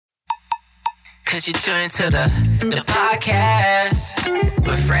Cause you tune into the podcast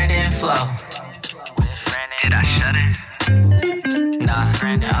with Friend and Flo. Did I shut it? Nah,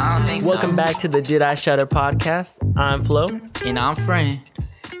 I don't think so. Welcome back to the Did I Shutter podcast. I'm Flo. And I'm Friend.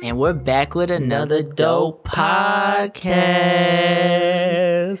 And we're back with another dope podcast.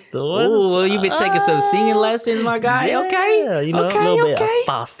 Ooh, you been taking some singing lessons, my guy? Yeah, okay. You know, a little bit of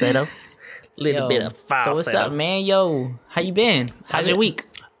falsetto. Little bit of falsetto. So what's up, man? Yo, how you been? How's your week?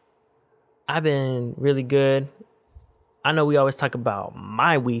 I've been really good. I know we always talk about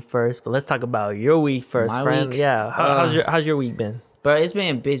my week first, but let's talk about your week first, My friend. week? Yeah. How's your week been? Bro, it's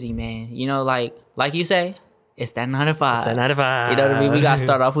been busy, man. You know, like you say, it's that 9 to 5. It's a 9 to 5. You know what I mean? We got to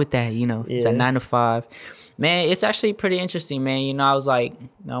start off with that, you know. It's Yeah. that 9 to 5. Man, it's actually pretty interesting, man. You know, I was like,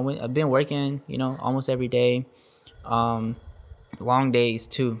 I've been working, you know, almost every day. Long days,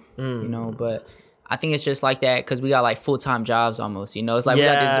 too, you know, but I think it's just like that because we got like full-time jobs almost, you know. It's like we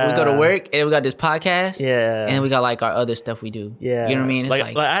go to work and we got this podcast. Yeah. And then we got like our other stuff we do. Yeah. You know what I mean? It's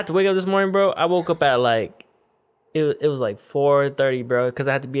like I had to wake up this morning, bro. I woke up at like, it was like 4:30, bro, because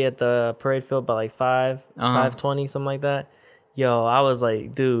I had to be at the parade field by like 5:20, something like that. Yo, I was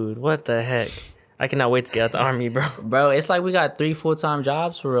like, dude, what the heck? I cannot wait to get out the army, bro. Bro, it's like we got 3 full-time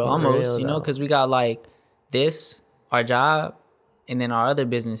jobs for real, almost, real, you know, though. because we got like this, our job, and then our other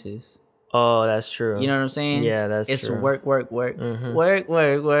businesses. Oh, that's true. You know what I'm saying? Yeah, that's it's true. work. Mhm. Work.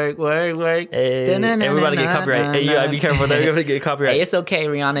 Hey, everybody get copyright. Hey, you gotta be careful. They're gonna get copyright. Hey, it's okay,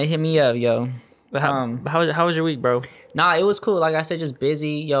 Rihanna. Hit me up, yo. But how was your week, bro? Nah, it was cool. Like I said, just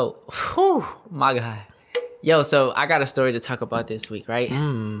busy. Yo, whew, my God. Yo, so I got a story to talk about this week, right?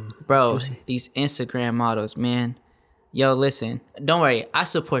 Bro, these Instagram models, man. Yo, listen. Don't worry. I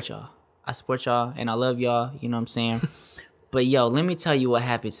support y'all. And I love y'all. You know what I'm saying? But yo, let me tell you what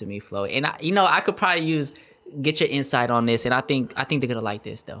happened to me, Flo. And I could probably get your insight on this, and I think they're gonna like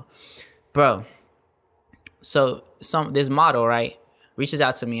this though, bro. So this model, right, reaches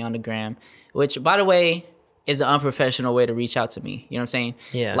out to me on the gram, which by the way is an unprofessional way to reach out to me. You know what I'm saying?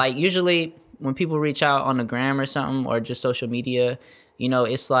 Yeah. Like usually when people reach out on the gram or something or just social media, you know,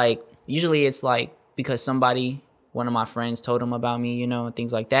 it's like because one of my friends told them about me, you know, and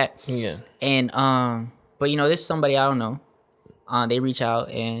things like that. Yeah. And but you know, this is somebody I don't know. They reach out,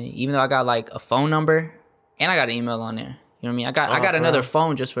 and even though I got like a phone number and I got an email on there, you know what I mean? I got another real?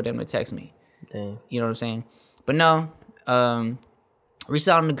 phone just for them to text me. Dang. You know what I'm saying? But no, reached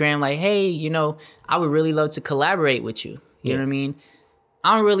out on the gram like, hey, you know, I would really love to collaborate with you. You know what I mean?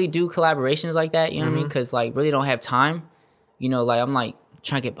 I don't really do collaborations like that. You know what I mean? Because like really don't have time. You know, like I'm like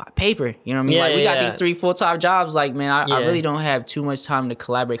trying to get by paper. You know what I mean? Yeah, like we got yeah. these 3 full-time jobs. Like, man, I really don't have too much time to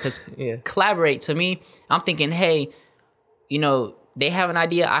collaborate. Because collaborate to me, I'm thinking, hey, you know, they have an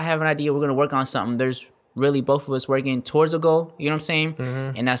idea, I have an idea, we're going to work on something. There's really both of us working towards a goal, you know what I'm saying?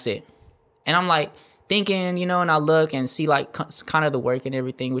 And that's it. And I'm like thinking, you know, and I look and see like kind of the work and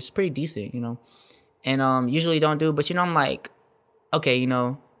everything, which is pretty decent, you know. And usually don't do, but you know, I'm like, okay, you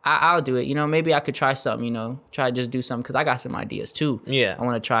know, I'll do it. You know, maybe I could try something, you know, try to just do something because I got some ideas too. Yeah. I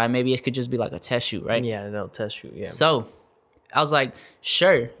want to try. Maybe it could just be like a test shoot, right? Yeah, they'll test you. Yeah. So I was like,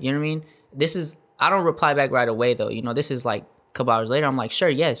 sure. You know what I mean? I don't reply back right away though. You know, this is like a couple hours later. I'm like, sure,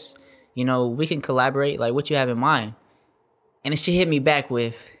 yes. You know, we can collaborate. Like, what you have in mind? And then she hit me back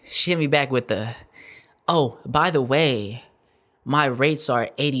with the, oh, by the way, my rates are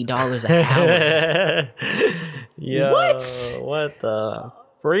 $80 an hour. Yo, what the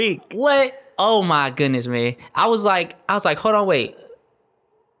freak? What? Oh my goodness, man. I was like, hold on, wait.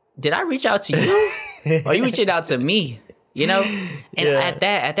 Did I reach out to you? Or are you reaching out to me? You know? And at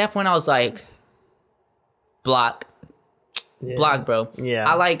that point I was like, block, bro.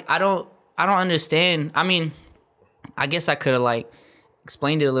 Yeah. I don't understand. I mean, I guess I could have like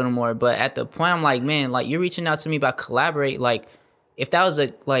explained it a little more, but at the point I'm like, man, like you're reaching out to me about collaborate. Like if that was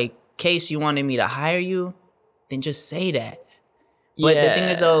a like case you wanted me to hire you, then just say that. But the thing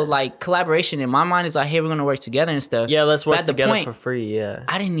is though, like collaboration in my mind is like, hey, we're gonna work together and stuff. Yeah, let's But work at the together point, for free. Yeah.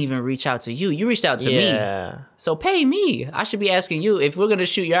 I didn't even reach out to you. You reached out to me. Yeah. So pay me. I should be asking you if we're gonna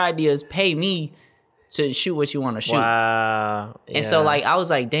shoot your ideas. Pay me to shoot what you want to shoot. Wow. And so like I was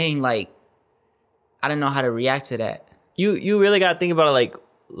like, dang, like I didn't know how to react to that. You really gotta think about it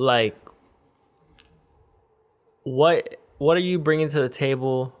like what are you bringing to the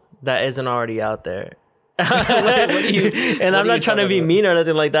table that isn't already out there? And I'm not trying to be mean or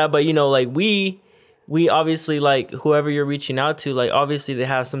nothing like that, but you know, like we obviously, like whoever you're reaching out to, like obviously they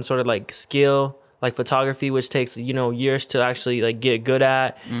have some sort of like skill, like photography, which takes, you know, years to actually like get good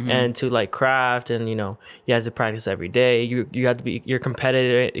at and to like craft, and you know, you have to practice every day. You have to be, you're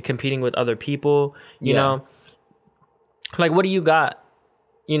competing with other people, you know. Like what do you got?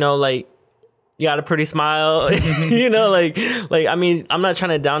 You know, like you got a pretty smile. You know, like I mean, I'm not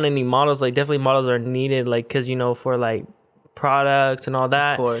trying to down any models. Like definitely models are needed, like because you know for like products and all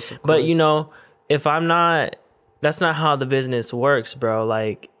that. Of course. But you know, if I'm not, that's not how the business works, bro.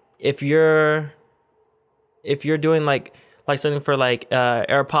 Like if you're doing like something for like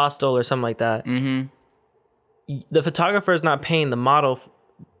Aeropostale or something like that, the photographer is not paying the model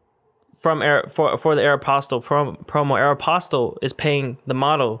for the Aeropostale promo. Aeropostale is paying the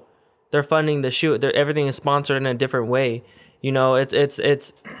model. They're funding the shoot. Everything is sponsored in a different way. You know, it's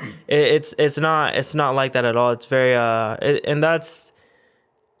not like that at all. It's very and that's,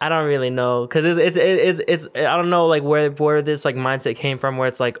 I don't really know, because it's I don't know like where this like mindset came from, where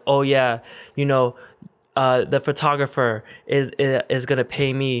it's like, oh yeah, you know, the photographer is gonna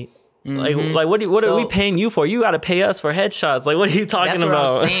pay me. Like what are we paying you for? You got to pay us for headshots. Like, what are you talking about?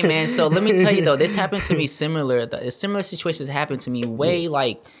 That's what I'm saying, man. So let me tell you though, this happened to me similar. Similar situations happened to me way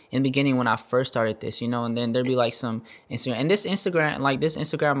like in the beginning when I first started this, you know. And then there'd be like some Instagram, and this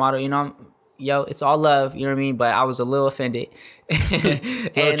Instagram model, you know, it's all love, you know what I mean. But I was a little offended,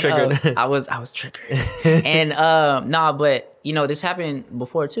 and triggered. I was triggered, and but you know, this happened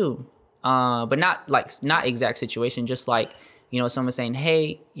before too, but not exact situation, just like, you know, someone saying,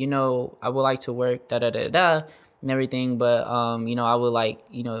 hey, you know, I would like to work, and everything. But, you know, I would like,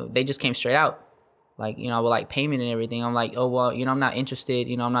 you know, they just came straight out. Like, you know, I would like payment and everything. I'm like, oh, well, you know, I'm not interested.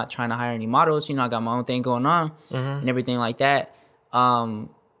 You know, I'm not trying to hire any models. You know, I got my own thing going on and everything like that. And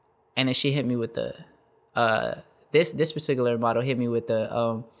then she hit me with the, this particular model hit me with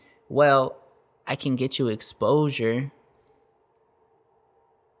the, well, I can get you exposure.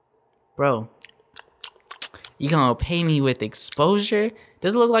 Bro. You gonna pay me with exposure?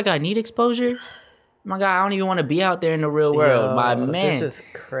 Does it look like I need exposure? My God, I don't even want to be out there in the real world. My man. This is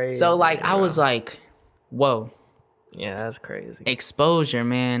crazy. So like, I was like, whoa. Yeah, that's crazy. Exposure,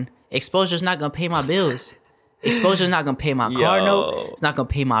 man. Exposure's not gonna pay my bills. Exposure's not gonna pay my car note. It's not gonna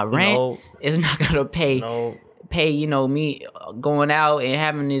pay my rent. Nope. It's not gonna pay, you know, me going out and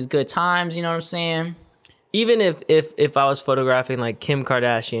having these good times, you know what I'm saying? Even if I was photographing like Kim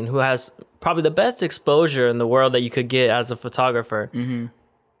Kardashian, who has probably the best exposure in the world that you could get as a photographer,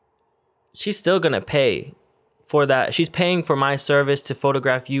 she's still gonna pay for that. She's paying for my service to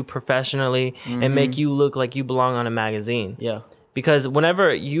photograph you professionally and make you look like you belong on a magazine. Yeah. Because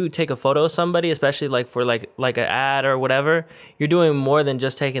whenever you take a photo of somebody, especially like for like an ad or whatever, you're doing more than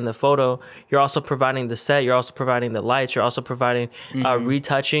just taking the photo. You're also providing the set. You're also providing the lights. You're also providing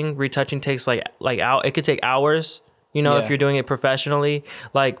retouching. Retouching takes like out. It could take hours. You know, if you're doing it professionally,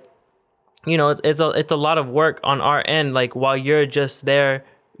 like, you know, it's a lot of work on our end. Like while you're just there,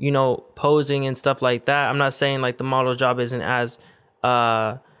 you know, posing and stuff like that. I'm not saying like the model job isn't as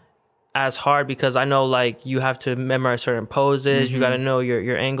hard, because I know like you have to memorize certain poses, you got to know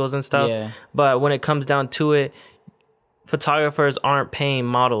your angles and stuff. Yeah. But when it comes down to it, photographers aren't paying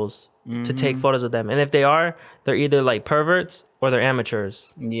models to take photos of them. And if they are, they're either like perverts or they're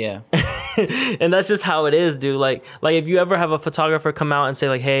amateurs. Yeah. And that's just how it is, dude. Like if you ever have a photographer come out and say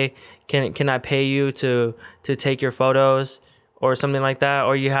like, hey, can I pay you to take your photos or something like that?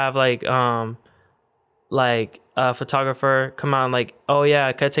 Or you have like a photographer come out and like, oh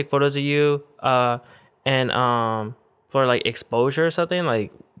yeah, can I take photos of you and for like exposure or something?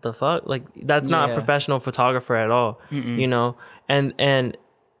 Like, the fuck? Like, that's not a professional photographer at all. You know. And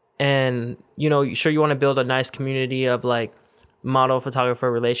you know, sure, you want to build a nice community of like model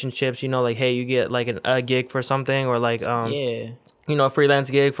photographer relationships, you know, like, hey, you get like a gig for something, or like you know, a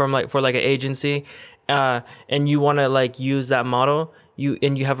freelance gig for like an agency, and you want to like use that model,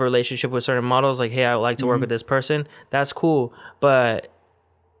 you have a relationship with certain models, like, hey, I would like to work with this person. That's cool, but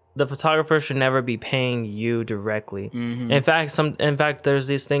the photographer should never be paying you directly. In fact, there's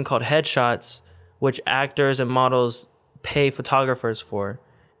this thing called headshots, which actors and models pay photographers for,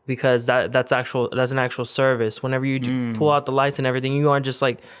 because that's an actual service. Whenever you pull out the lights and everything, you aren't just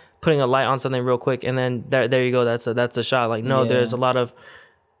like putting a light on something real quick and then there you go, that's a shot. Like, no, there's a lot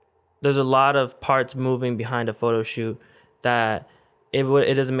of parts moving behind a photo shoot that it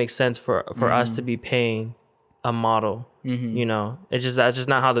doesn't make sense for us to be paying a model. You know, that's just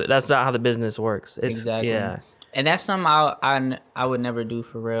not how the business works. Exactly. Yeah. And that's something I would never do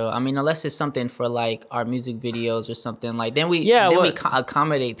for real. I mean, unless it's something for like our music videos or something, like then we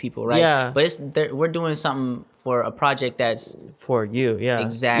accommodate people, right? Yeah. But we're doing something for a project that's for you. Yeah.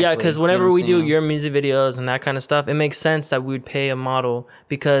 Exactly. Yeah, because whenever we do your music videos and that kind of stuff, it makes sense that we would pay a model,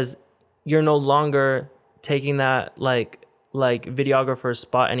 because you're no longer taking that like videographer's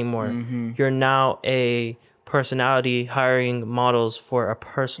spot anymore. You're now a personality hiring models for a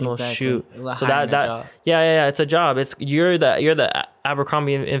personal shoot. So that it's a job. It's you're the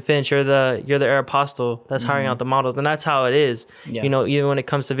Abercrombie and Finch, you're the Aeropostale that's hiring out the models, and that's how it is. Yeah. You know, even when it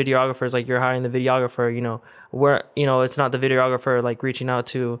comes to videographers, like you're hiring the videographer, you know, where, you know, it's not the videographer like reaching out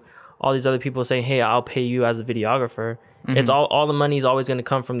to all these other people saying, hey, I'll pay you as a videographer. It's all the money is always going to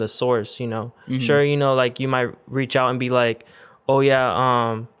come from the source, you know. Sure, you know, like you might reach out and be like, oh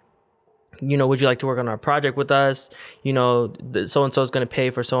yeah, you know, would you like to work on our project with us? You know, so and so is going to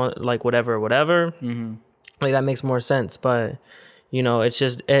pay for so like whatever. Like that makes more sense, but you know, it's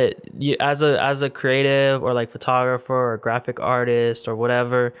just you, as a creative or like photographer or graphic artist or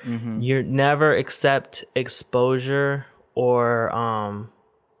whatever, you never accept exposure or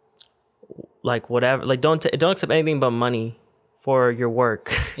like whatever, like don't accept anything but money for your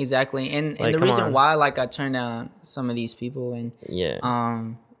work. Exactly. And Like, the come reason on. why like I turned down some of these people and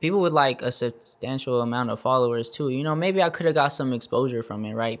people with like a substantial amount of followers too, you know, maybe I could have got some exposure from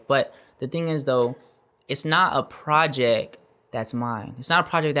it, right? But the thing is though, it's not a project that's mine. It's not a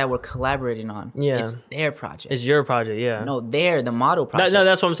project that we're collaborating on. Yeah. It's their project. It's your project, yeah. No, they're the model project. No,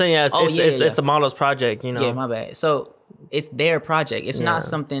 that's what I'm saying. Yeah, yeah. it's the model's project, you know. Yeah, my bad. So it's their project. It's not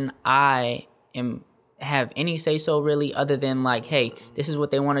something I have any say so really, other than like, hey, this is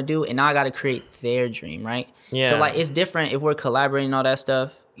what they want to do, and now I got to create their dream, right? Yeah. So like, it's different if we're collaborating and all that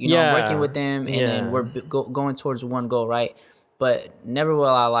stuff. You know, Yeah. working with them, and then we're going towards one goal, right? But never will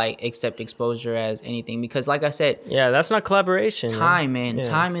I like accept exposure as anything, because like I said, Yeah, that's not collaboration. time, man. Yeah.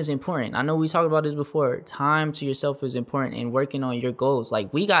 Time is important. I know we talked about this before. Time to yourself is important, and working on your goals.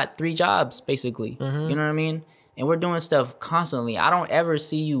 Like, we got 3 jobs basically. You know what I mean? And we're doing stuff constantly. I don't ever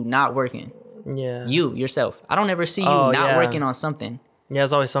see you not working. Yeah. You yourself. I don't ever see you Oh, not yeah. working on something. Yeah,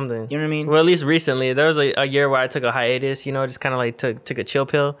 it's always something. You know what I mean? Well, at least recently, there was a year where I took a hiatus. You know, just kind of like took a chill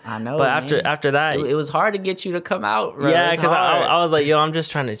pill. I know. But man. after that, it was hard to get you to come out. Bro. yeah, It's because hard. I was like, yo, I'm just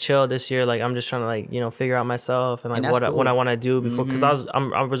trying to chill this year. Like, I'm just trying to like, you know, figure out myself and like And that's what I cool. want to do before. Because I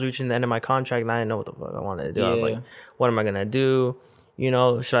was reaching the end of my contract and I didn't know what the fuck I wanted to do. I was like, Yeah. what am I gonna do? You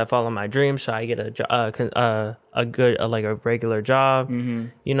know, should I follow my dream? Should I get a regular job?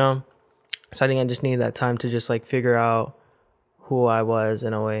 You know, so I think I just needed that time to just like figure out who I was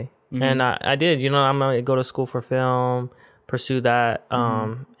in a way. And I did, you know, I'm gonna go to school for film, pursue that.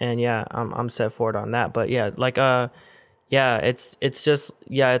 And yeah, I'm set forward on that. But yeah, like, yeah, it's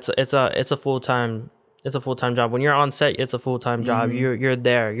a full-time job. When you're on set, it's a full-time job. You're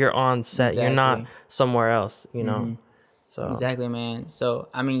there, you're on set. You're not Exactly. somewhere else, you know? So Exactly, man. So,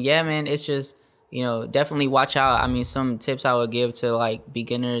 I mean, yeah, man, it's just, you know, definitely watch out. I mean, some tips I would give to like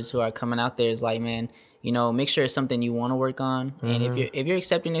beginners who are coming out there is like, man, you know, make sure it's something you want to work on. And if you're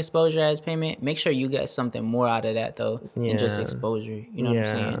accepting exposure as payment, make sure you get something more out of that though than just Yeah. exposure. You know what I'm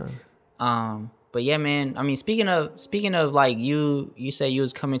saying? But yeah, man, I mean, speaking of like, you say you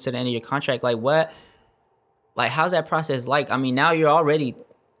was coming to the end of your contract, like how's that process like? I mean, now you're already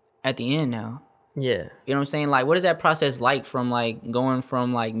at the end now. yeah. You know what I'm saying? Like, what is that process like from like going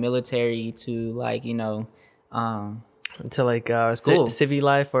from like military to like, you know, To like School. civvy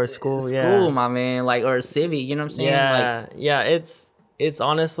life or school. school, my man, like, or civvy, you know what I'm saying? Yeah, yeah. It's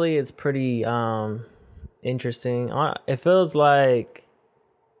honestly, it's pretty interesting. It feels like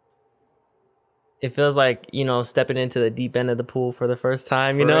you know, stepping into the deep end of the pool for the first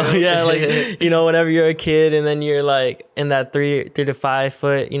time. You For know, real? yeah, like you know, whenever you're a kid and then you're like in that 3 to 5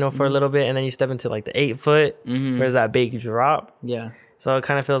 foot, you know, for a little bit, and then you step into like the 8 foot. There's that big drop. Yeah. So it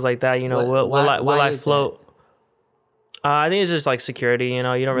kind of feels like that. You know, Why will I is float? I think it's just like security, you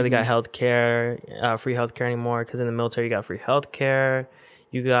know, you don't really got Mm-hmm. healthcare, free healthcare anymore. Cause in the military, you got free healthcare,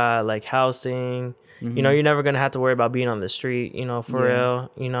 you got like housing, you know, you're never going to have to worry about being on the street, you know, for Yeah.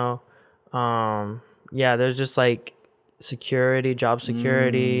 real, you know? Yeah, there's just like security, job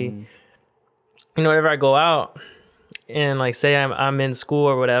security, you know, whenever I go out and like, say I'm in school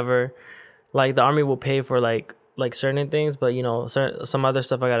or whatever, like the Army will pay for like certain things, but you know, some other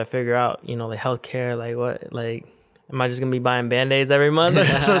stuff I got to figure out, you know, like healthcare, like what, like, am I just gonna be buying Band-Aids every month or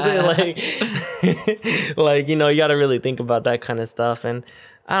something? Like, you know, you gotta really think about that kind of stuff. And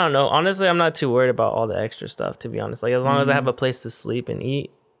I don't know. Honestly, I'm not too worried about all the extra stuff, to be honest. Like, as long as I have a place to sleep and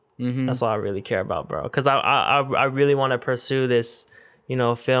eat, that's all I really care about, bro. Because I really want to pursue this, you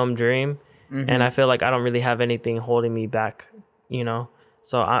know, film dream. And I feel like I don't really have anything holding me back, you know?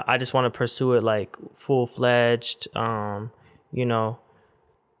 So I just want to pursue it like full-fledged, you know.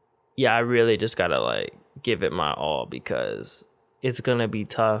 Yeah, I really just gotta like give it my all because it's gonna be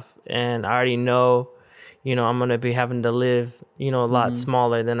tough, and I already know, you know, I'm gonna be having to live, you know, a lot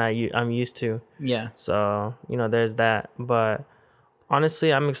smaller than I'm used to. Yeah. So, you know, there's that. But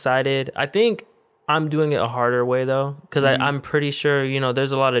honestly, I'm excited. I think I'm doing it a harder way though, because I'm pretty sure, you know,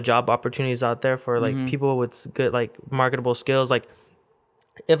 there's a lot of job opportunities out there for like people with good like marketable skills. Like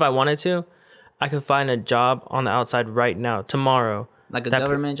if I wanted to, I could find a job on the outside right now, tomorrow. Like a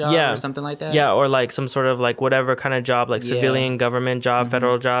government job or something like that? Yeah, or like some sort of like whatever kind of job, like civilian government job,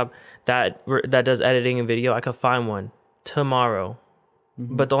 federal job that does editing and video. I could find one tomorrow.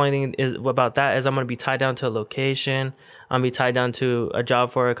 But the only thing is about that is I'm going to be tied down to a location. I'm going to be tied down to a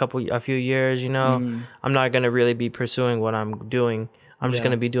job for a few years, you know. I'm not going to really be pursuing what I'm doing. I'm just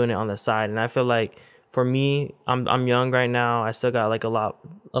going to be doing it on the side. And I feel like for me, I'm young right now. I still got like a lot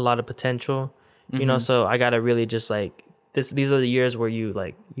of potential, you know, so I got to really just like these are the years where you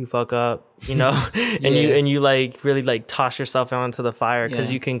fuck up, you know, and you like really like toss yourself out into the fire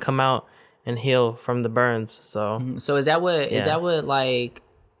because you can come out and heal from the burns. So is that what like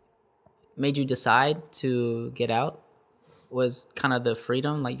made you decide to get out? Was kind of the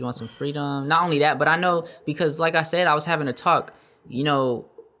freedom, like you want some freedom? Not only that, but I know because like I said, I was having a talk, you know,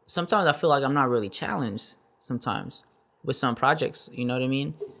 sometimes I feel like I'm not really challenged sometimes with some projects, you know what I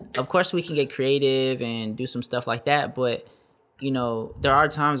mean? Of course we can get creative and do some stuff like that, but you know, there are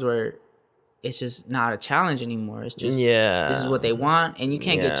times where it's just not a challenge anymore. It's just, this is what they want, and you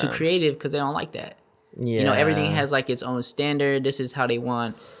can't get too creative because they don't like that. You know, everything has like its own standard. This is how they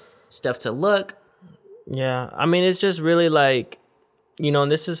want stuff to look. Yeah, I mean, it's just really like, you know,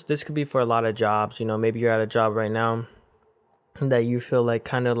 this could be for a lot of jobs. You know, maybe you're at a job right now that you feel like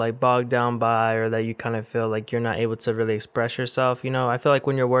kind of like bogged down by, or that you kind of feel like you're not able to really express yourself. You know, I feel like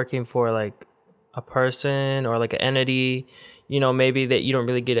when you're working for like a person or like an entity, you know, maybe that you don't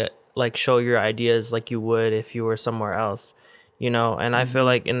really get to like show your ideas like you would if you were somewhere else, you know. And I feel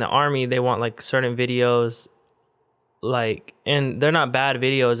like in the Army they want like certain videos, like, and they're not bad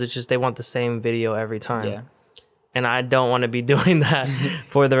videos, it's just they want the same video every time. And I don't want to be doing that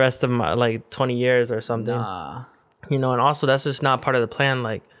for the rest of my like 20 years or something. You know, and also that's just not part of the plan.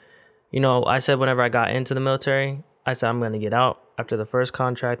 Like, you know, I said whenever I got into the military, I said I'm going to get out after the first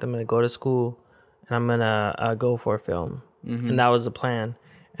contract. I'm going to go to school and I'm going to go for a film. And that was the plan.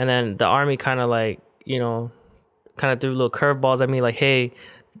 And then the Army kind of like, you know, kind of threw little curveballs at me like, hey,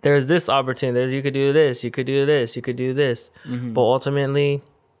 there's this opportunity. You could do this. You could do this. You could do this. But ultimately,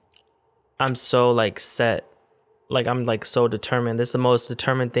 I'm so like set. Like, I'm like so determined. This is the most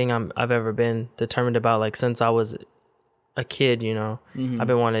determined thing I've ever been determined about, like since I was a kid, you know. I've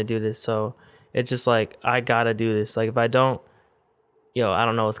been wanting to do this. So it's just like, I got to do this. Like, if I don't, I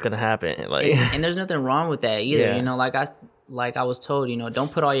don't know what's going to happen. Like, and there's nothing wrong with that either. You know, like I was told, you know,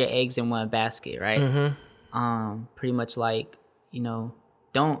 don't put all your eggs in one basket, right? Pretty much like, you know,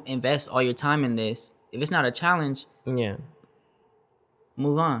 don't invest all your time in this. If it's not a challenge,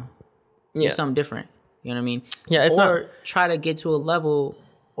 move on. Do something different. You know what I mean? Yeah, it's or try to get to a level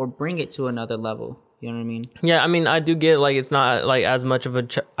or bring it to another level. You know what I mean? Yeah, I mean, I do get like it's not like as much of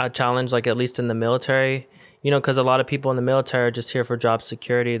a challenge, like at least in the military, you know, because a lot of people in the military are just here for job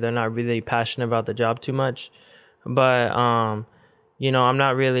security. They're not really passionate about the job too much. But, you know, I'm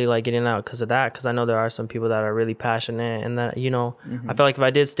not really like getting out because of that, because I know there are some people that are really passionate and that, you know, I feel like if I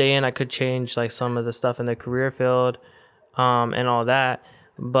did stay in, I could change like some of the stuff in the career field and all that.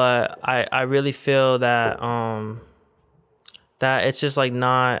 But I really feel that that it's just like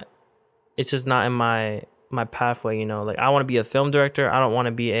not, it's just not in my pathway, you know. Like, I want to be a film director. I don't want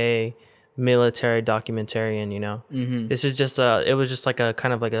to be a military documentarian, you know. This is just it was just like a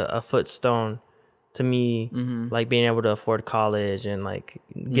kind of like a footstone to me, like being able to afford college and like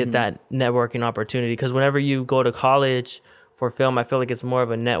get that networking opportunity. Because whenever you go to college for film, I feel like it's more of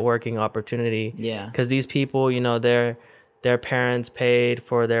a networking opportunity. Yeah. Because these people, you know, their parents paid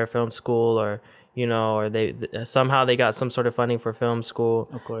for their film school, or, you know, or they somehow they got some sort of funding for film school.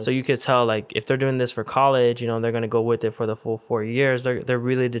 Of course. So you could tell, like, if they're doing this for college, you know, they're going to go with it for the full 4 years. They're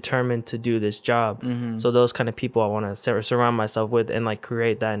really determined to do this job. So those kind of people I want to surround myself with and like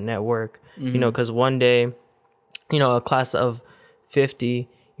create that network, you know, because one day, you know, a class of 50,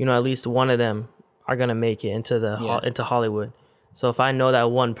 you know, at least one of them are going to make it into into Hollywood. So if I know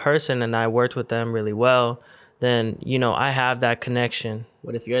that one person and I worked with them really well, then, you know, I have that connection.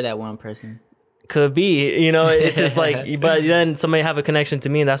 What if you're that one person? Could be, you know, it's just like, but then somebody have a connection to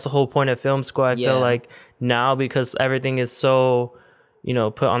me, and that's the whole point of film school. I feel like now, because everything is so, you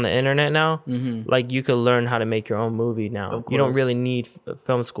know, put on the internet now, like you could learn how to make your own movie now. You don't really need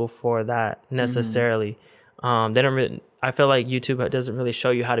film school for that necessarily. They don't really, I feel like YouTube doesn't really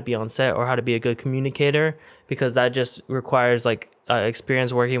show you how to be on set or how to be a good communicator, because that just requires like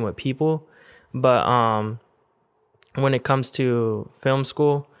experience working with people. But when it comes to film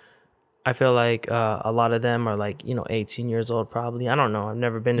school, I feel like a lot of them are like, you know, 18 years old probably. I don't know. I've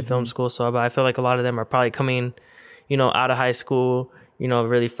never been to film school, but I feel like a lot of them are probably coming, you know, out of high school, you know,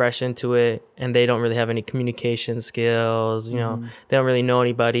 really fresh into it, and they don't really have any communication skills, you know, they don't really know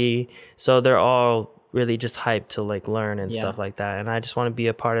anybody. So they're all really just hyped to like learn and stuff like that. And I just want to be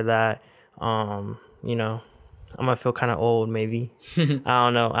a part of that. You know, I'm gonna feel kind of old maybe.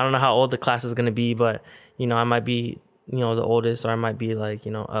 I don't know how old the class is gonna be, but you know, I might be, you know, the oldest, or I might be like,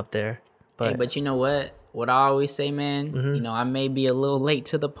 you know, up there. But but you know what I always say, man, you know, I may be a little late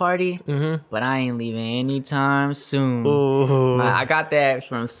to the party, but I ain't leaving anytime soon. I got that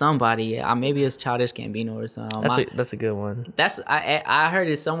from somebody. Maybe it's Childish Gambino or something. That's a good one. I heard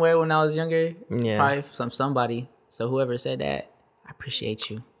it somewhere when I was younger. Yeah, probably from somebody. So whoever said that, I appreciate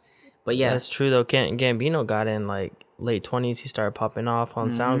you. But yeah, that's true though. Gambino got in like late 20s. He started popping off on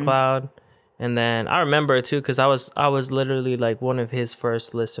SoundCloud, and then I remember it too because I was literally like one of his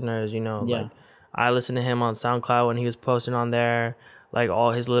first listeners. You know, like I listened to him on SoundCloud when he was posting on there, like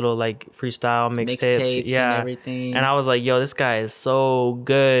all his little like freestyle mixtapes, and everything. And I was like, yo, this guy is so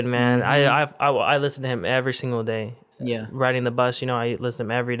good, man. I listen to him every single day. Yeah, riding the bus, you know, I listen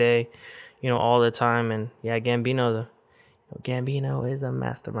to him every day, you know, all the time. And yeah, Gambino is a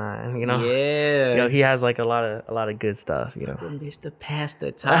mastermind, you know. Yeah, you know, he has like a lot of good stuff, you know. Just to pass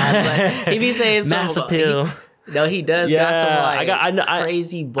the time, like, he be saying mass appeal. No, he does. Got some like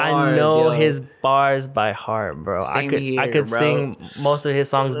crazy bars. I know his bars by heart, bro. I could bro. sing most of his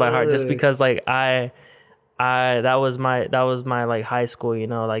songs by heart just because like I that was my like high school, you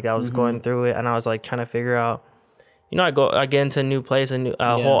know, like I was going through it and I was like trying to figure out, you know, I get into a new place, a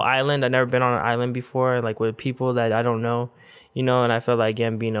whole island. I've never been on an island before, like with people that I don't know, you know, and I felt like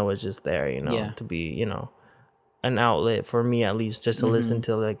Gambino was just there, you know, to be, you know, an outlet for me at least, just to listen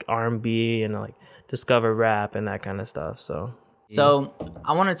to like R&B and like discover rap and that kind of stuff. So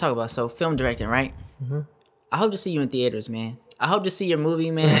I want to talk about film directing, right? I hope to see you in theaters, man. I hope to see your movie,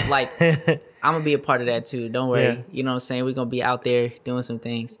 man. Like I'm gonna be a part of that too. Don't worry. You know what I'm saying? We're gonna be out there doing some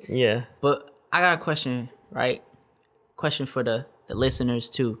things. Yeah. But I got a question, right? Question for the listeners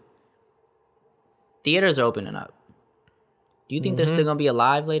too. Theaters are opening up. Do you think they're still gonna be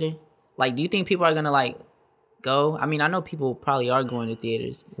alive later? Like, do you think people are gonna like go? I mean, I know people probably are going to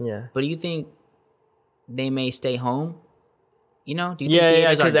theaters. Yeah. But do you think they may stay home? You know? Do you think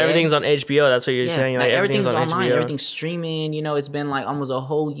because everything's on HBO. That's what you're saying. Like everything's on online. HBO. Everything's streaming. You know, it's been like almost a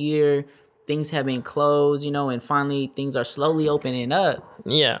whole year. Things have been closed. You know, and finally things are slowly opening up.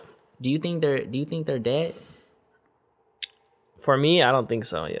 Yeah. Do you think they're dead? For me, I don't think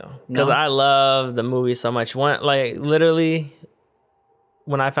so, because I love the movie so much. Literally,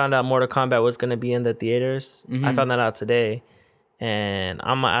 when I found out Mortal Kombat was gonna be in the theaters, I found that out today, and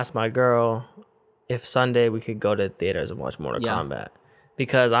I'm gonna ask my girl if Sunday we could go to theaters and watch Mortal Kombat,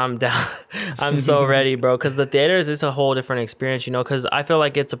 because I'm down. I'm so ready, bro. Because the theaters is a whole different experience, you know. Because I feel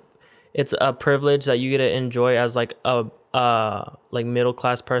like it's a privilege that you get to enjoy as like a like middle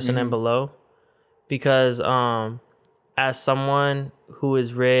class person and below, because as someone who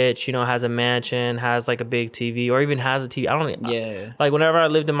is rich, you know, has a mansion, has like a big TV, or even has a TV. Like whenever I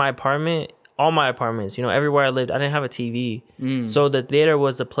lived in my apartment, all my apartments, you know, everywhere I lived, I didn't have a TV. So the theater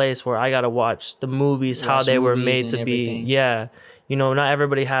was the place where I got to watch the movies, how they were made to be. Yeah. You know, not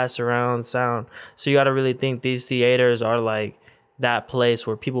everybody has surround sound. So you got to really think these theaters are like that place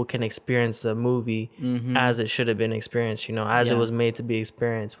where people can experience the movie as it should have been experienced, you know, as it was made to be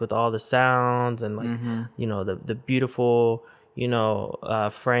experienced, with all the sounds and like, you know, the beautiful, you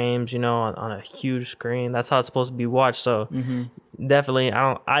know, frames, you know, on a huge screen. That's how it's supposed to be watched. So definitely,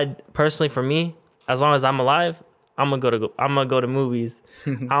 I personally, for me, as long as I'm alive, I'm gonna go to movies.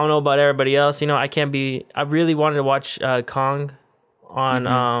 I don't know about everybody else, you know. I really wanted to watch Kong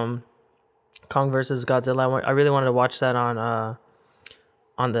on Kong versus Godzilla. I really wanted to watch that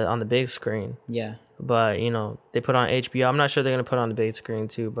on the big screen. Yeah. But, you know, they put on HBO. I'm not sure they're going to put on the big screen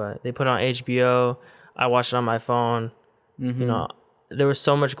too, but they put on HBO. I watched it on my phone. You know, there was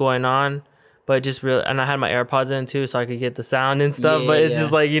so much going on, but just really, and I had my AirPods in too, so I could get the sound and stuff, but it's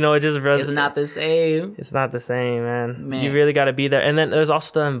just like, you know, it's not the same. It's not the same, man. You really got to be there. And then there's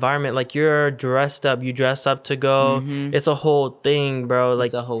also the environment. Like, you're dressed up. You dress up to go. It's a whole thing, bro. Like,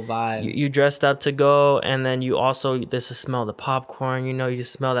 it's a whole vibe. You dressed up to go, and then you also, there's the smell of the popcorn. You know, you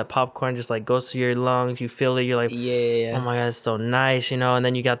just smell that popcorn just like goes through your lungs. You feel it. You're like, oh my God, it's so nice, you know. And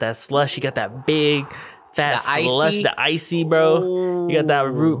then you got that slush. You got that big fat slush, the icy, bro. Ooh. You got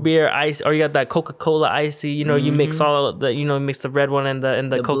that root beer ice, or you got that Coca-Cola icy. You know, you mix all the, you know, mix the red one and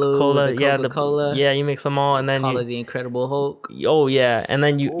the Coca-Cola. Coca-Cola. Yeah, you mix them all, and then call it the Incredible Hulk. Oh yeah, and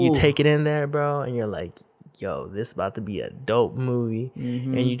then you take it in there, bro, and you're like, yo, this is about to be a dope movie.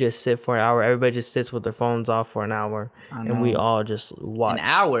 And you just sit for an hour. Everybody just sits with their phones off for an hour, and we all just watch. An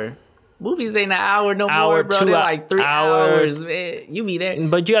hour. movies ain't an hour no more, bro. They're like 3 hours, man. You be there.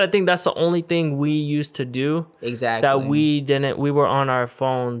 But you got to think that's the only thing we used to do. Exactly. That we were on our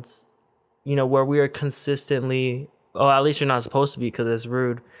phones, you know, where we are consistently, oh, at least you're not supposed to be because it's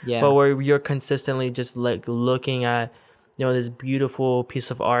rude. Yeah. But where you're consistently just like looking at, you know, this beautiful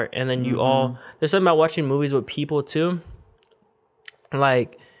piece of art. And then there's something about watching movies with people too.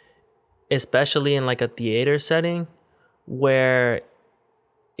 Like, especially in like a theater setting where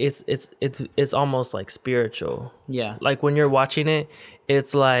it's almost like spiritual. Yeah. Like when you're watching it,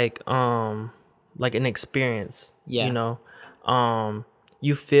 it's like an experience. Yeah. You know,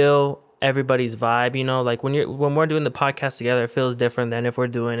 you feel everybody's vibe. You know, like when we're doing the podcast together, it feels different than if we're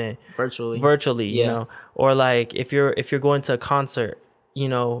doing it virtually. You know, or like if you're going to a concert, you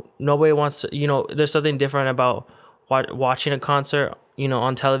know, nobody wants to. You know, there's something different about watching a concert, you know,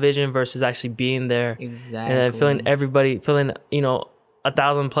 on television versus actually being there. Exactly. And then feeling, you know,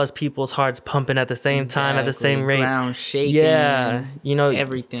 1,000+ people's hearts pumping at the same time at the same rate. Ground shaking. Yeah, you know,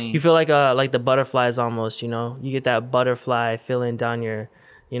 everything. You feel like the butterflies almost. You know, you get that butterfly feeling down your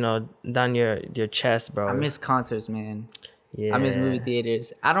chest, bro. I miss concerts, man. Yeah, I miss movie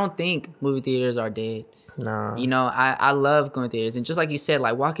theaters. I don't think movie theaters are dead. No. You know, I love going to theaters, and just like you said,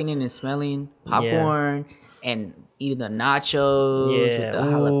 like walking in and smelling popcorn and eating the nachos with the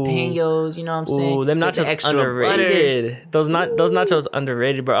jalapenos, you know what I'm saying? Ooh, them nachos underrated. Those nachos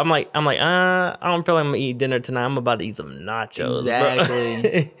underrated, bro. I'm like, I don't feel like I'm gonna eat dinner tonight. I'm about to eat some nachos.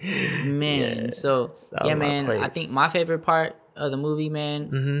 Exactly. Bro. Man. Yeah. So yeah, man. I think my favorite part of the movie,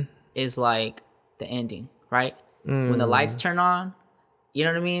 man, is like the ending, right? When the lights turn on, you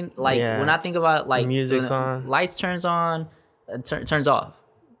know what I mean? Like when I think about like the music's on, lights turns on, turns off.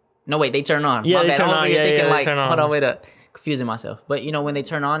 No, wait, they turn on. Yeah, My they bad. turn on. Yeah, thinking, they like, turn on. Hold on, wait up. Confusing myself. But, you know, when they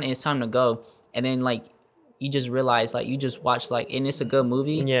turn on and it's time to go, and then, like, you just realize, like, you just watch, like, and it's a good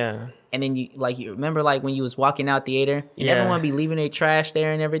movie. Yeah. And then, you remember, like, when you was walking out theater, and everyone be leaving their trash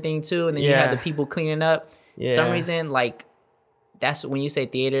there and everything, too, and then you have the people cleaning up. Yeah. For some reason, like, that's when you say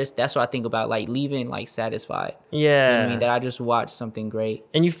theaters, that's what I think about, like, leaving, like, satisfied. Yeah. You know what I mean? That I just watched something great.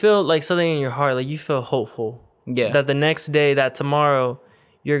 And you feel, like, something in your heart, like, you feel hopeful. Yeah. That the next day, that tomorrow,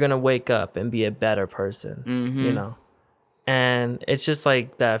 you're going to wake up and be a better person, you know? And it's just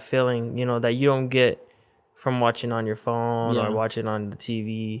like that feeling, you know, that you don't get from watching on your phone or watching on the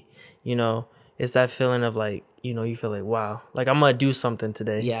TV, you know? It's that feeling of like, you know, you feel like, wow, like I'm going to do something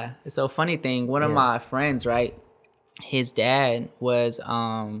today. Yeah. So funny thing, one of my friends, right, his dad was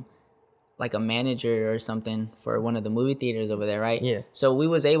like a manager or something for one of the movie theaters over there, right? Yeah. So we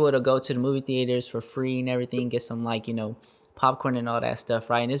was able to go to the movie theaters for free and everything, get some like, you know, popcorn and all that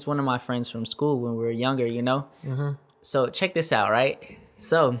stuff, right? And it's one of my friends from school when we were younger, you know? So check this out, right?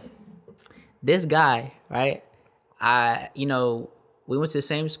 So this guy, right? You know, we went to the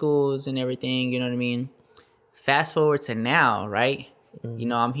same schools and everything, you know what I mean? Fast forward to now, right? You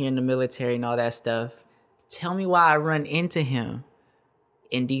know, I'm here in the military and all that stuff. Tell me why I run into him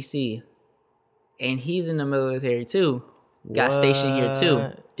in DC. And he's in the military too. Got stationed here too.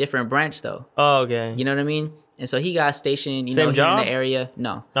 Different branch though. Oh, okay. You know what I mean? And so he got stationed, you same know, job? here in the area.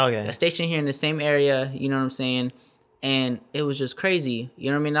 No. Okay. Got stationed here in the same area, you know what I'm saying? And it was just crazy. You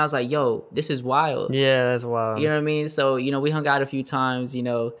know what I mean? I was like, yo, this is wild. Yeah, that's wild. You know what I mean? So, you know, we hung out a few times, you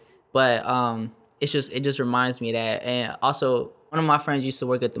know, but it just reminds me of that. And also, one of my friends used to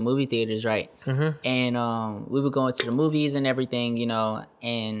work at the movie theaters, right? And we would go into the movies and everything, you know,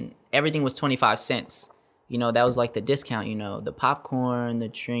 and everything was 25 cents. You know, that was like the discount, you know, the popcorn, the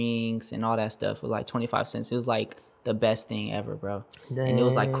drinks, and all that stuff was like 25 cents. It was like the best thing ever, bro. Dang. And it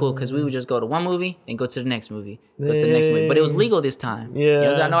was like cool because we would just go to one movie and go to the next movie. Go to the next movie. But it was legal this time. Yeah. You know what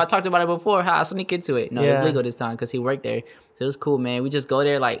I'm saying? I know I talked about it before, how I sneak into it. No, it was legal this time because he worked there. So it was cool, man. We just go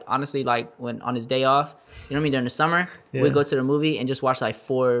there, like, honestly, like, when on his day off, you know what I mean, during the summer, we'd go to the movie and just watch like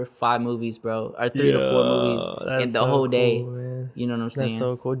 4 or 5 movies, bro. Or 3 to 4 movies in the whole day. Man. You know what I'm saying? That's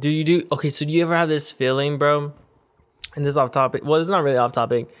so cool. So do you ever have this feeling, bro? And this is off topic. Well, it's not really off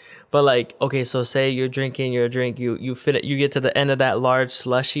topic, but like, okay, so say you're drinking your drink, you fit it, you get to the end of that large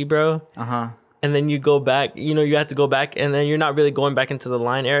slushy, bro. And then you go back, you know, you have to go back, and then you're not really going back into the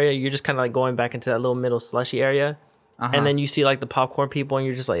line area. You're just kind of like going back into that little middle slushy area. And then you see like the popcorn people, and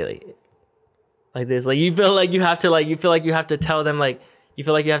you're just like this. Like you feel like you have to tell them like,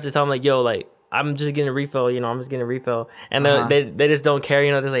 yo, like, I'm just getting a refill, you know, and they just don't care,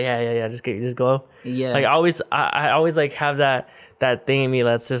 you know, they're like, yeah, just go. Yeah. Like I always like have that thing in me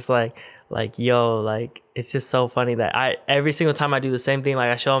that's just like, yo, like, it's just so funny that every single time I do the same thing, like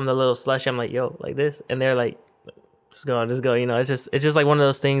I show them the little slushy, I'm like, yo, like this, and they're like, Just go. You know, it's just like one of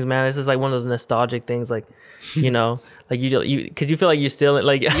those things, man. It's just like one of those nostalgic things, like, you know, like you because you feel like you're still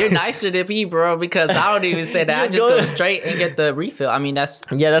like you're nicer than me, bro. Because I don't even say that. I just go straight and get the refill. I mean, that's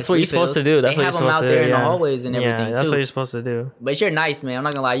what you're supposed to do. That's what you're supposed to do. They have them out there in the hallways and everything. Yeah, that's what you're supposed to do. But you're nice, man. I'm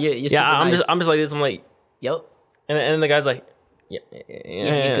not gonna lie. You're yeah. I'm just like this. I'm like, yep. And then the guy's like, you're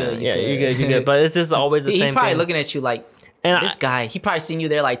good. But it's just always the same thing. He's probably looking at you like. And this guy, he probably seen you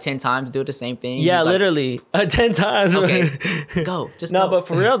there like 10 times do the same thing. Yeah, literally. 10 times. Okay, just go. But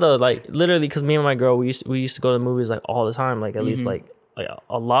for real though, like literally, because me and my girl, we used to go to the movies like all the time, like at least like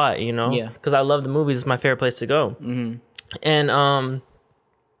a lot, you know? Yeah. Because I love the movies. It's my favorite place to go. Mm-hmm. And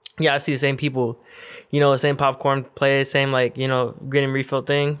yeah, I see the same people, you know, the same popcorn place, same like, you know, grin and refill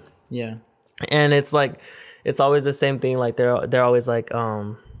thing. Yeah. And it's like, it's always the same thing. Like they're always like,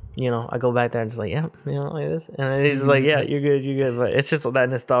 you know, I go back there and just like, yeah, you know, like this. And he's just like, yeah, you're good. But it's just that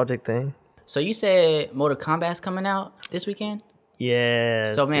nostalgic thing. So you said Mortal Kombat's coming out this weekend? Yeah.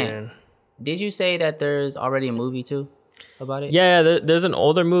 So, man, did you say that there's already a movie too about it? Yeah, there's an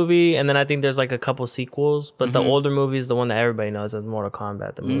older movie, and then I think there's like a couple sequels. But the older movie is the one that everybody knows as Mortal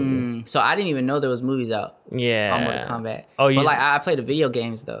Kombat, the movie. So I didn't even know there was movies out on Mortal Kombat. But like I played the video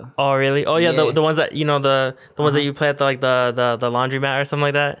games though. Oh really? Oh yeah, the ones that, you know, the ones that you play at the laundromat or something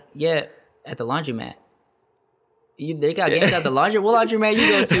like that. Yeah, at the laundromat. They got games at the laundromat. What laundromat you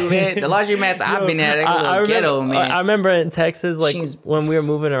go to, man? The laundromats I've been at, they're ghetto, man. I remember in Texas, like when we were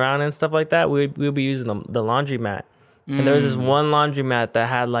moving around and stuff like that, we'd be using the laundromat. And there was this one laundromat that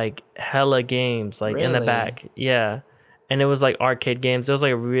had like hella games like in the back. Yeah. And it was like arcade games. It was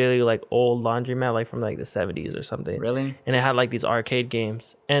like a really like old laundromat, like from like the 70s or something. Really? And it had like these arcade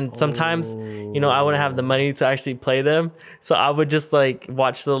games. And sometimes, you know, I wouldn't have the money to actually play them. So I would just like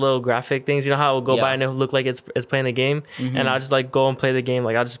watch the little graphic things. You know how it would go by and it would look like it's playing the game? And I'll just like go and play the game.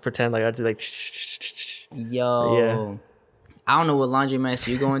 Like I'll just pretend like I'll just like Yo. Yeah. I don't know what laundromats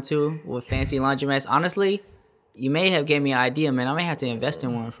you going to, what fancy laundromats. Honestly, you may have gave me an idea, man. I may have to invest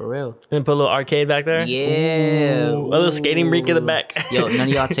in one for real. And put a little arcade back there? Yeah. Ooh. A little skating rink in the back. Yo, none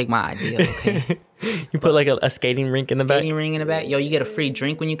of y'all take my idea, okay? You put like a skating rink in the back? Skating ring in the back. Yo, you get a free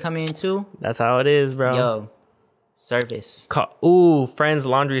drink when you come in too? That's how it is, bro. Yo, service. Friends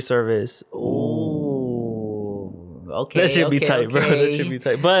laundry service. Ooh. Okay. That should be tight, bro. That should be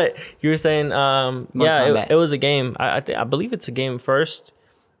tight. But you were saying, it was a game. I believe it's a game first.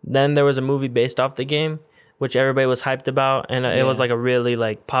 Then there was a movie based off the game, which everybody was hyped about, and it was like a really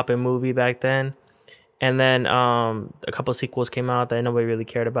like poppin' movie back then. And then a couple of sequels came out that nobody really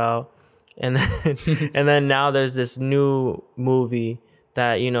cared about, and then and then now there's this new movie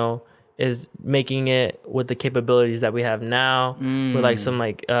that, you know, is making it with the capabilities that we have now, with like some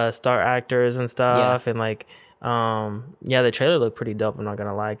like star actors and stuff, and like the trailer looked pretty dope, I'm not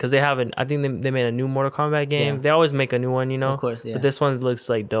gonna lie, because I think they made a new Mortal Kombat game. They always make a new one, you know, of course, but this one looks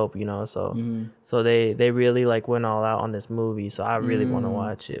like dope, you know, so so they really like went all out on this movie, so I really want to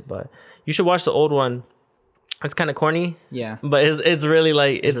watch it. But you should watch the old one. It's kind of corny, but it's really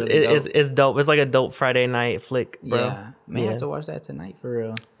like it's dope. It's like a dope Friday night flick, bro. Yeah, may have to watch that tonight for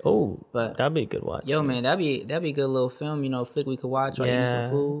real. Oh, but that'd be a good watch. Yo, man, that'd be a good little film, you know, flick we could watch or eating some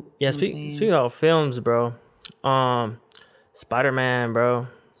food. Yeah, speaking about films, bro. Spider-Man, bro.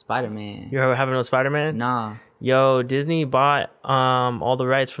 Spider-Man. You ever having no Spider-Man? Nah. Yo, Disney bought all the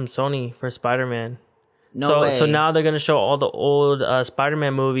rights from Sony for Spider-Man. No way. So now they're gonna show all the old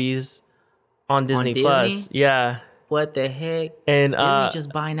Spider-Man movies on Disney Plus. Yeah. What the heck? And Disney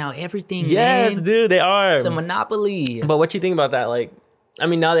just buying out everything. Yes, man. Dude, they are. It's a monopoly. But what you think about that? Like, I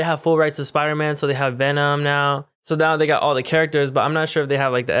mean, now they have full rights to Spider-Man, so they have Venom now. So now they got all the characters, but I'm not sure if they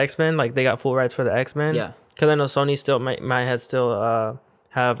have like the X-Men. Like they got full rights for the X-Men. Yeah. Because I know Sony still might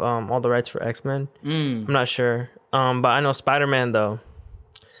have all the rights for X-Men. I'm not sure. But I know Spider-Man though.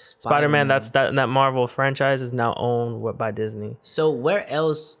 Spider-Man, that Marvel franchise is now owned by Disney. So where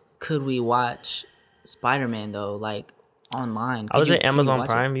else could we watch Spider-Man though? Like online? I would say Amazon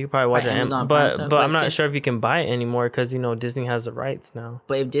Prime. You probably watch it, Amazon but Prime, but I'm not sure if you can buy it anymore because, you know, Disney has the rights now.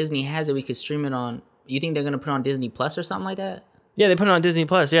 But if Disney has it, we could stream it on. You think they're gonna put it on Disney Plus or something like that? Yeah, they put it on Disney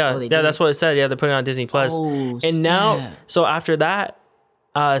Plus. Yeah, that's what it said. Yeah, they're putting it on Disney Plus. And now, so after that,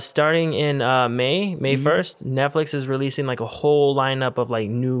 starting in May 1st, Netflix is releasing like a whole lineup of like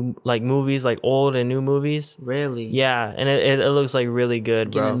new like movies, like old and new movies. Really? Yeah, and it looks like really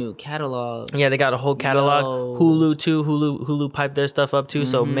good, bro. Get a new catalog. Yeah, they got a whole catalog. Yo. Hulu too. Hulu piped their stuff up too.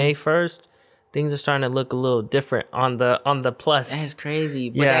 So May 1st, things are starting to look a little different on the Plus. That's crazy.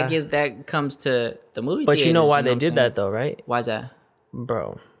 But that comes to the movie. But theaters, you know why they did that though, right? Why is that?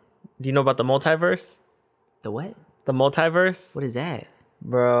 Bro, do you know about the multiverse? The what? The multiverse? What is that?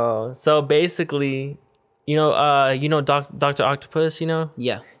 Bro, so basically, Dr. Octopus,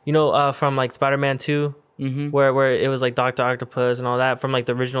 Yeah. From like Spider-Man 2, where it was like Dr. Octopus and all that from like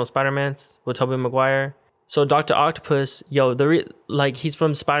the original Spider-Mans with Tobey Maguire. So Dr. Octopus, he's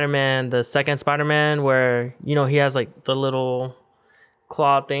from Spider-Man, the second Spider-Man, where he has like the little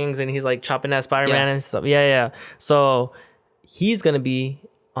claw things and he's like chopping at Spider-Man and stuff. Yeah. So he's gonna be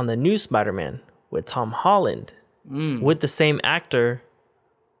on the new Spider-Man with Tom Holland, with the same actor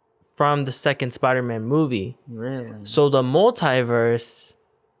from the second Spider-Man movie. Really? So the multiverse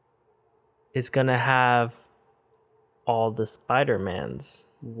is gonna have all the Spider-Mans.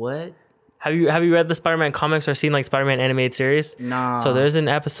 What? Have you read the Spider-Man comics or seen like Spider-Man animated series? No. So there's an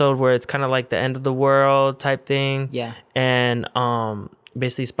episode where it's kind of like the end of the world type thing. Yeah. And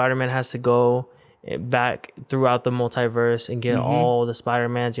basically Spider-Man has to go back throughout the multiverse and get all the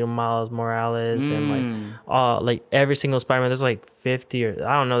Spider-Mans, Miles Morales and like every single Spider-Man. There's like 50 or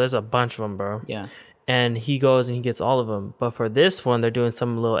I don't know. There's a bunch of them, bro. Yeah. And he goes and he gets all of them. But for this one, they're doing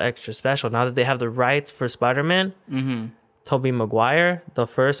something a little extra special. Now that they have the rights for Spider-Man, Tobey Maguire, the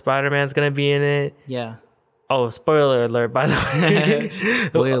first Spider-Man's gonna be in it. Yeah. Oh, spoiler alert, by the way.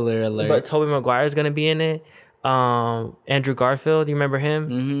 Spoiler alert. But Tobey Maguire's gonna be in it. Andrew Garfield, you remember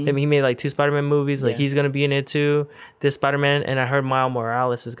him? He made like 2 Spider-Man movies. Like he's gonna be in it too. This Spider-Man, and I heard Miles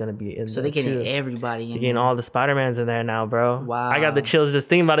Morales is gonna be in. So they're getting everybody in. They're getting all the Spider-Mans in there now, bro. Wow. I got the chills just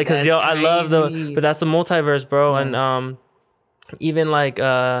thinking about it because I love but that's the multiverse, bro. Yeah. And even like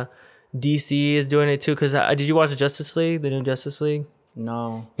DC is doing it too. Cause did you watch the Justice League, the new Justice League?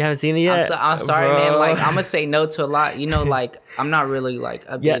 No. You haven't seen it yet? I'm sorry, bro. man. Like I'm gonna say no to a lot. Like I'm not really like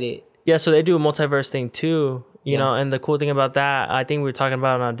updated. Yeah. So they do a multiverse thing too. You know, and the cool thing about that, I think we were talking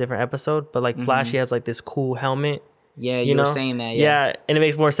about it on a different episode, but like Flash, he has like this cool helmet. Yeah, you were saying that. Yeah, and it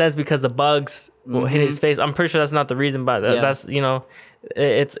makes more sense because the bugs will hit his face. I'm pretty sure that's not the reason, but that's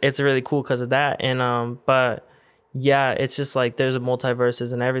it's really cool because of that. And but yeah, it's just like there's a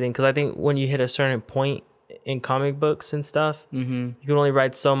multiverses and everything. Because I think when you hit a certain point in comic books and stuff, you can only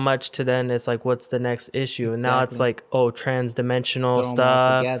write so much to then it's like what's the next issue. And now it's like trans-dimensional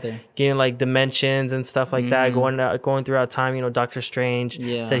stuff, getting like dimensions and stuff like that going throughout time. Doctor Strange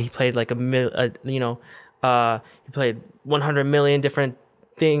said he played like he played 100 million different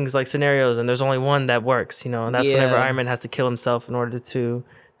things, like scenarios, and there's only one that works, and that's whenever Iron Man has to kill himself in order to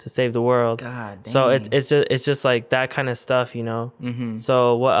save the world. God dang. So it's just like that kind of stuff,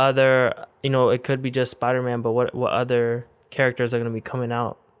 So what other, it could be just Spider-Man, but what other characters are going to be coming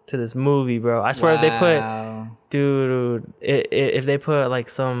out to this movie, bro? I swear if they put if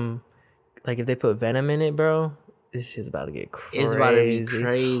they put Venom in it, bro, this shit's about to get crazy. It's about to be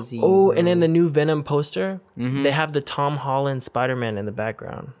crazy. Oh, bro. And in the new Venom poster, they have the Tom Holland Spider-Man in the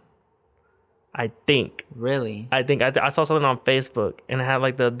background. I think. Really? I think I saw something on Facebook and it had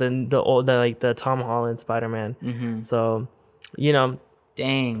like the Tom Holland Spider-Man. So,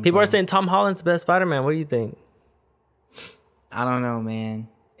 dang. People are saying Tom Holland's the best Spider-Man. What do you think? I don't know, man.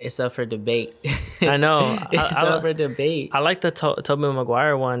 It's up for debate. I know. It's up for debate. I like the Tobey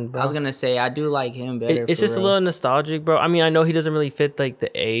Maguire one, bro. I was gonna say I do like him better. It's just a little nostalgic, bro. I mean, I know he doesn't really fit like the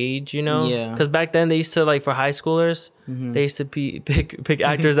age, Yeah. Because back then they used to like for high schoolers, they used to pick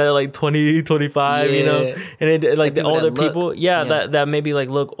actors that are like 20, 25, and it, like the older people, that maybe like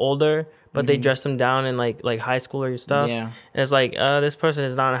look older. But they dress them down in like high schooler stuff. Yeah. And it's like, this person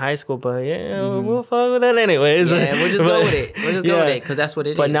is not in high school, but we'll fuck with that anyways. Yeah, we'll just go with it. We'll just go with it because that's what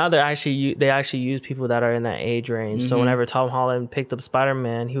it is. But now they actually use people that are in that age range. So whenever Tom Holland picked up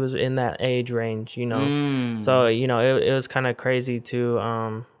Spider-Man, he was in that age range, So, it was kind of crazy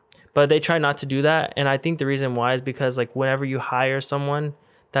to, but they try not to do that. And I think the reason why is because like whenever you hire someone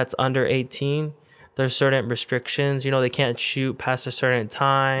that's under 18, there's certain restrictions, they can't shoot past a certain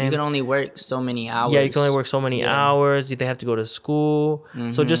time. You can only work so many hours. Yeah, you can only work so many hours. They have to go to school.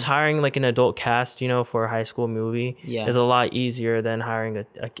 So just hiring like an adult cast, for a high school movie is a lot easier than hiring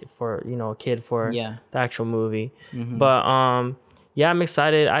a kid for the actual movie. But I'm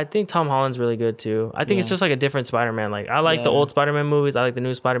excited. I think Tom Holland's really good too. I think it's just like a different Spider-Man. Like I like the old Spider-Man movies. I like the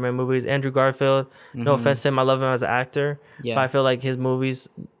new Spider-Man movies. Andrew Garfield, no offense to him, I love him as an actor. Yeah. But I feel like his movies,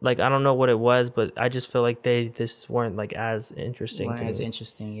 like I don't know what it was, but I just feel like they just weren't like as interesting to me. As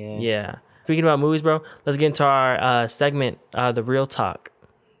interesting, yeah. Yeah. Speaking about movies, bro, let's get into our segment, the Real Talk.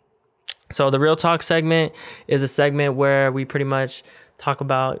 So the Real Talk segment is a segment where we pretty much talk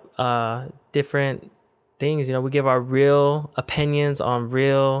about different things. We give our real opinions on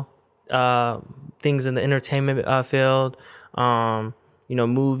real things in the entertainment field,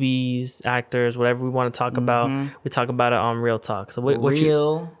 movies, actors, whatever we want to talk about. We talk about it on Real Talk. So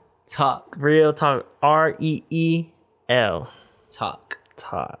Real Talk. Reel. Talk.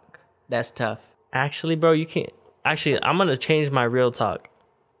 That's tough. Actually, bro, you can't. Actually, I'm gonna change my real talk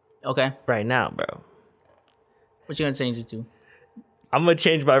Okay. right now, bro. What you gonna change it to? I'm gonna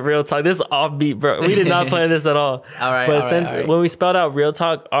change my real talk. This is offbeat, bro. We did not plan this at all. All right. But all right. when we spelled out real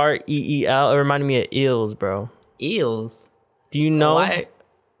talk, REEL, it reminded me of eels, bro. Eels. Do you know Why?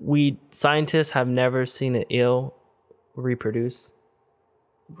 we scientists have never seen an eel reproduce?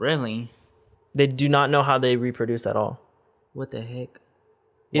 Really? They do not know how they reproduce at all. What the heck?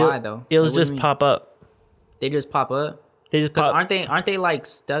 Eel- Why though? Eels Like, what do just you mean? pop up. They just pop up. They just Cause pop. aren't they like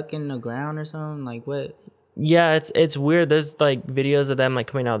stuck in the ground or something? Like what? Yeah, it's weird. There's like videos of them like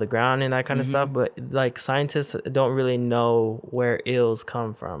coming out of the ground and that kind of stuff, but like scientists don't really know where eels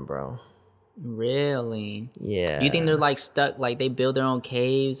come from, bro. Really? Yeah. Do you think they're like stuck? Like they build their own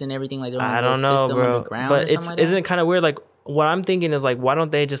caves and everything? Like their own I little don't know, system bro. underground? But or it's something like isn't it kind of weird? Like what I'm thinking is like, why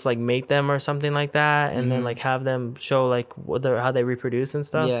don't they just like make them or something like that, and then like have them show like how they reproduce and that?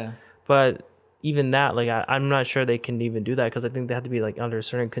 stuff. Yeah. But even that, like I'm not sure they can even do that because I think they have to be like under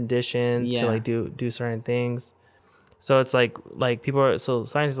certain conditions to Yeah. like do certain things. So it's like people are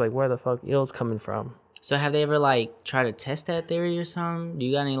scientists are like, where the fuck eels coming from? So have they ever like tried to test that theory or something? Do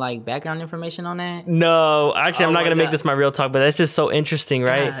you got any like background information on that? No, actually, I'm Oh not my gonna make God. this my real talk, but that's just so interesting,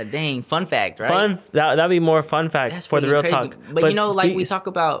 right? God dang, fun fact, right? Fun. That'd be more fun fact That's for the freaking real crazy. talk. But you know, like we talk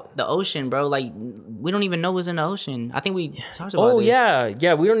about the ocean, bro. Like we don't even know what's in the ocean. I think we talked about this.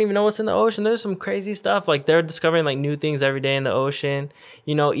 Yeah. We don't even know what's in the ocean. There's some crazy stuff. Like they're discovering like new things every day in the ocean.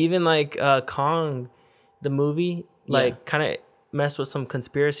 You know, even like Kong, the movie, like kind of messed with some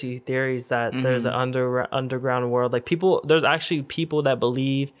conspiracy theories that there's an underground world. Like there's actually people that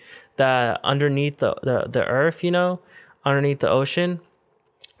believe that underneath the earth, you know, underneath the ocean,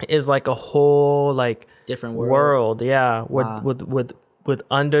 is like a whole like Different world. Yeah, with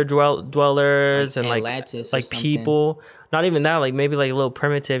underdwellers and Atlantis or like something. people. Not even that, like maybe like a little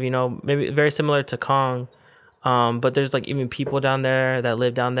primitive, you know, maybe very similar to Kong. But there's like even people down there that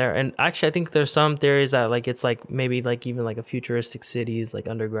live down there, and actually I think there's some theories that like it's like maybe like even like a futuristic city is like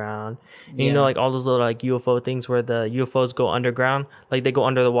underground. And you know, like all those little like UFO things where the UFOs go underground, like they go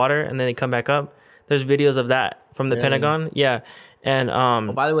under the water and then they come back up. There's videos of that from the Pentagon. Yeah. And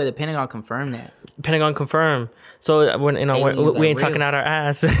Oh, by the way, the Pentagon confirmed that. Pentagon confirmed. So when you know Aliens we are ain't real. talking out our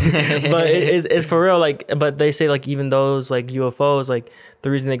ass, but it's for real. Like, but they say like even those like UFOs, like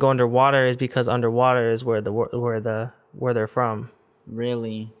the reason they go underwater is because underwater is where they're from.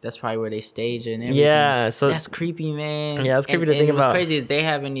 Really? That's probably where they stage it and everything. Yeah, so That's creepy, man. Yeah, it's creepy to think and what's about. crazy is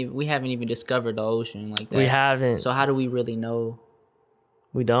we haven't even discovered the ocean like that. we haven't. So how do we really know?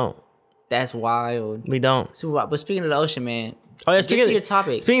 We don't. That's wild. We don't. So, but speaking of the ocean, man. Oh yeah, Get to your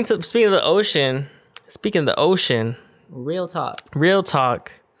topic. Speaking of the ocean. Speaking of the ocean, Real talk. real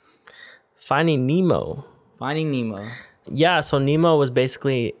talk. Finding Nemo. Finding Nemo. Yeah, so Nemo was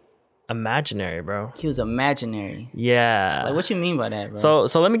basically imaginary, bro. He was imaginary. Yeah. Like, what you mean by that, bro?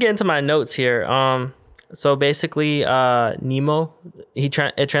 So let me get into my notes here. So basically, Nemo,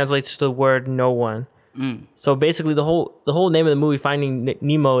 it translates to the word no one. So basically, the whole name of the movie, Finding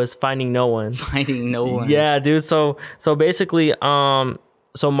Nemo, is finding no one. Finding no one. Yeah, dude. So basically,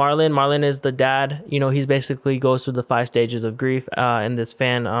 so Marlin is the dad. You know, he's basically goes through the 5 stages of grief in this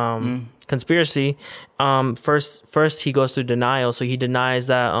fan conspiracy. First he goes through denial. So he denies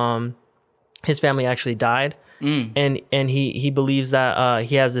that his family actually died, and he believes that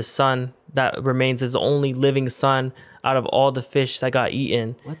he has this son that remains his only living son out of all the fish that got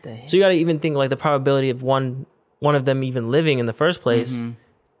eaten. What the heck? So you got to even think like the probability of one of them even living in the first place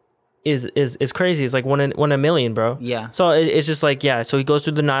is crazy. It's like one in a million, bro. Yeah. So it's just like, yeah. So he goes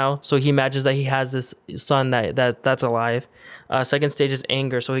through denial. So he imagines that he has this son that's alive. Second stage is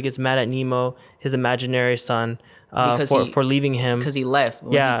anger. So he gets mad at Nemo, his imaginary son, for leaving him. Because he left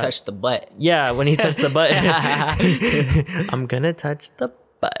when Yeah. he touched the butt. Yeah, when he touched the butt. I'm gonna touch the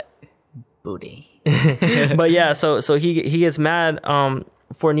butt. Booty. But yeah, so he gets mad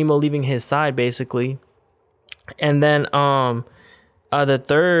for Nemo leaving his side basically, and then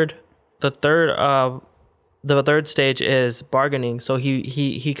the third stage is bargaining. So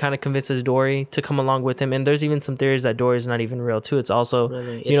he kind of convinces Dory to come along with him, and there's even some theories that Dory is not even real too. It's also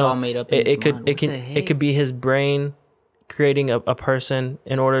Really? you It's know, all made up in his mind. What the it could be his brain creating a person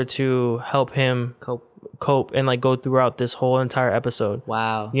in order to help him cope and like go throughout this whole entire episode.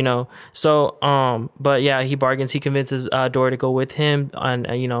 Wow. You know, so but yeah, he bargains. He convinces Dory to go with him, and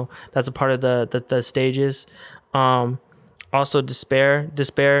you know that's a part of the stages. Also despair.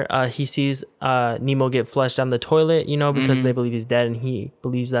 He sees Nemo get flushed down the toilet, you know, because they believe he's dead, and he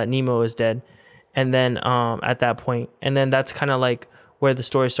believes that Nemo is dead. And then at that point, and then that's kind of like where the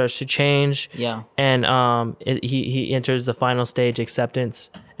story starts to change. Yeah. And he enters the final stage, acceptance,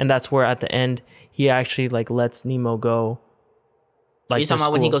 and that's where at the end he actually like lets Nemo go. Like, you talking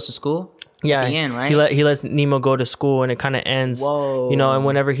about when he goes to school? Yeah, at the end, right? He lets Nemo go to school, and it kind of ends. Whoa. You know, and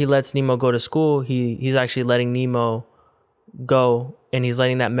whenever he lets Nemo go to school, he's actually letting Nemo go, and he's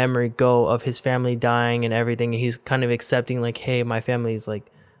letting that memory go of his family dying and everything. And he's kind of accepting like, hey, my family's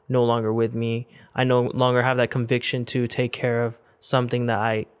like no longer with me. I no longer have that conviction to take care of something that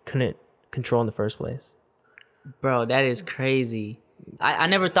I couldn't control in the first place. Bro, that is crazy. I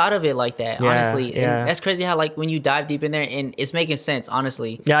never thought of it like that, honestly. Yeah. And that's crazy how like when you dive deep in there, and it's making sense,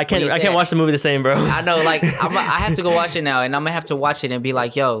 honestly. Yeah, I can't watch the movie the same, bro. I know, like I have to go watch it now, and I'm gonna have to watch it and be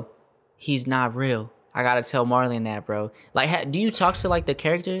like, yo, he's not real. I gotta tell Marlon that, bro. Like, do you talk to like the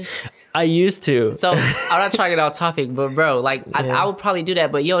characters? I used to. So I'm not trying to get off topic, but bro, like I would probably do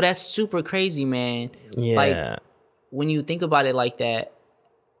that. But yo, that's super crazy, man. Yeah. Like when you think about it like that,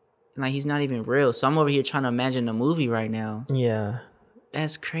 like he's not even real. So I'm over here trying to imagine the movie right now. Yeah.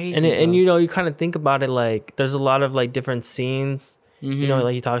 That's crazy. And you know, you kind of think about it like there's a lot of like different scenes. You know,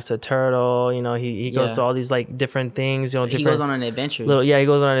 like he talks to a turtle. You know, he goes to all these like different things. You know, he goes on an adventure. He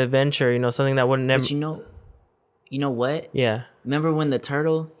goes on an adventure. You know, something that wouldn't never. But you know what? Yeah. Remember when the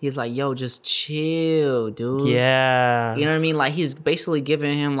turtle? He's like, "Yo, just chill, dude." Yeah. You know what I mean? Like he's basically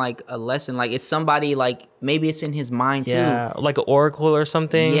giving him like a lesson. Like it's somebody like maybe it's in his mind too. Yeah, like an oracle or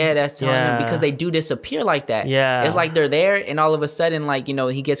something. Yeah, that's telling him because they do disappear like that. Yeah. It's like they're there and all of a sudden like, you know,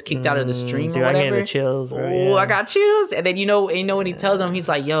 he gets kicked out of the stream or whatever. I'm getting the chills, bro. Oh, I got chills. And then you know when he tells him, he's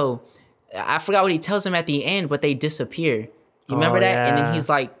like, "Yo," I forgot what he tells him at the end, but they disappear. You remember that? Yeah. And then he's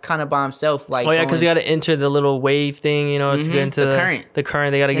like kind of by himself, like. Oh yeah, because you got to enter the little wave thing, you know, to get into the current. The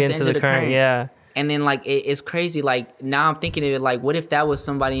current, they got to get into the current. Yeah. And then like it's crazy. Like now I'm thinking of it like, what if that was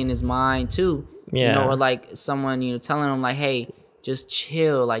somebody in his mind too? Yeah. You know, or like someone telling him like, "Hey, just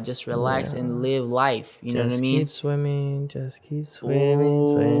chill, like just relax and live life." You know what I mean? Keep swimming, just keep swimming.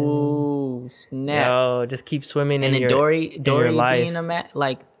 Ooh, snap! Yo, just keep swimming. And then Dory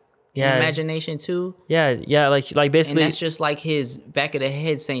being yeah, imagination too. Yeah, like basically, and that's just like his back of the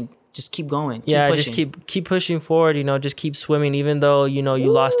head saying, "Just keep going." Just keep pushing forward. You know, just keep swimming, even though you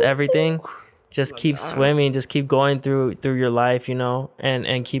lost everything. Just keep swimming. Just keep going through your life. You know,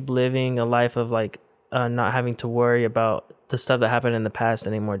 and keep living a life of like not having to worry about the stuff that happened in the past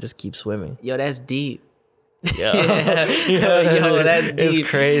anymore. Just keep swimming. Yo, that's deep. Yo, that's deep. It's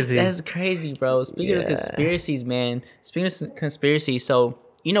crazy. That's crazy, bro. Speaking of conspiracies, man. Speaking of conspiracies, so.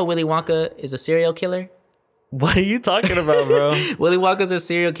 You know Willy Wonka is a serial killer? What are you talking about, bro? Willy Wonka's a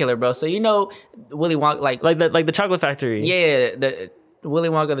serial killer, bro. So you know Willy Wonka, like the chocolate factory. Yeah, the Willy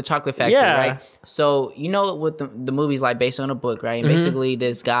Wonka, the chocolate factory, right? So you know what the movie's like based on a book, right? And basically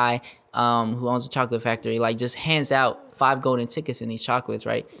this guy who owns a chocolate factory like just hands out 5 golden tickets in these chocolates,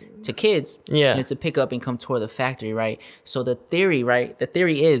 right, to kids, to pick up and come tour the factory, right? So the theory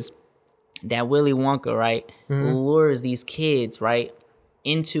is that Willy Wonka, right, lures these kids, right,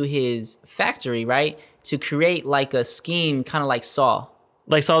 into his factory, right, to create like a scheme, kind of like Saw.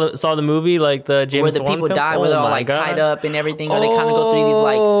 Like saw the movie, like the James where the Wan people film? die, where they're all like tied up and everything, or they kind of go through these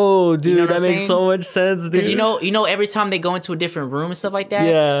like. Oh, dude, that makes so much sense, dude. Because you know, every time they go into a different room and stuff like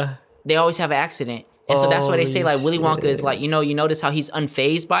that, they always have an accident, and so that's why they say like Willy Wonka is like, you notice how he's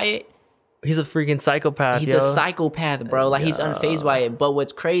unfazed by it. He's a freaking psychopath. He's a psychopath, bro. Like he's unfazed by it. But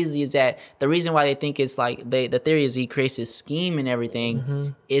what's crazy is that the reason why they think it's like the theory is he creates this scheme and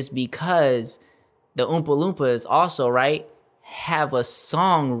everything is because the Oompa Loompas also, right, have a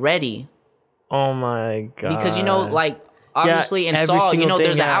song ready. Oh my god! Because like obviously in Saw,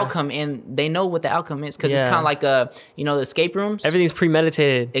 there's an outcome, and they know what the outcome is because it's kind of like escape rooms. Everything's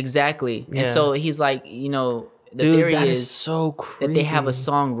premeditated. Exactly, and so he's like, The theory is so creepy. that they have a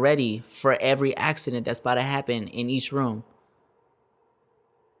song ready for every accident that's about to happen in each room.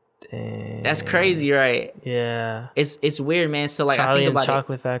 Dang. That's crazy, right? Yeah. It's weird, man. So like Charlie I think about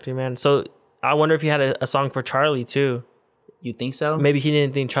Chocolate Factory, man. So I wonder if he had a song for Charlie too. You think so? Maybe he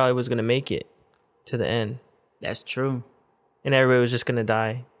didn't think Charlie was gonna make it to the end. That's true. And everybody was just gonna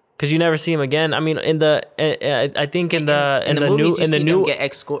die. Because you never see him again. I mean, I think in the new get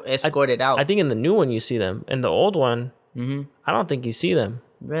escorted out. I think in the new one you see them. In the old one, I don't think you see them.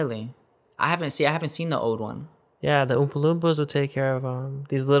 Really, I haven't seen the old one. Yeah, the Oompa Loompas will take care of them.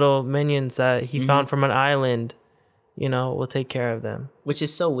 These little minions that he found from an island, will take care of them. Which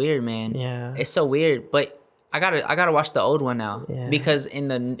is so weird, man. Yeah, it's so weird. But I gotta watch the old one now because in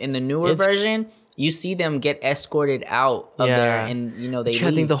the newer version. You see them get escorted out of there, and they leave.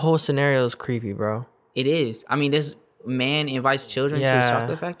 I think the whole scenario is creepy, bro. It is. I mean, this man invites children to his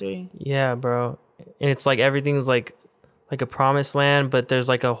chocolate factory. Yeah, bro. And it's like everything's like like a promised land, but there's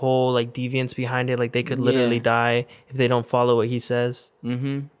like a whole like deviance behind it. Like they could literally die if they don't follow what he says.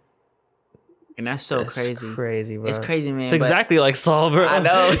 Mm-hmm. And that's so It's crazy, bro. It's crazy, man. It's exactly like Saul, bro. I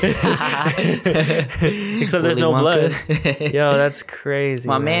know. Except there's no blood. Yo, that's crazy.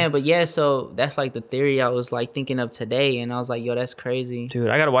 My man, but yeah, so that's like the theory I was like thinking of today, and I was like, yo, that's crazy. Dude,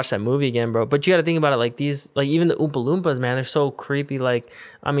 I gotta watch that movie again, bro. But you gotta think about it like these, like even the Oompa Loompas, man, they're so creepy. Like,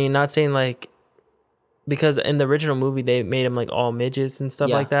 I mean, not saying like, because in the original movie they made them like all midgets and stuff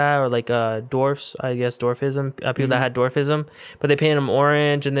like that, or like dwarfs, I guess dwarfism, people that had dwarfism, but they painted them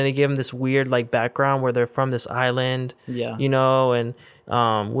orange, and then they gave them this weird like background where they're from this island, you know, and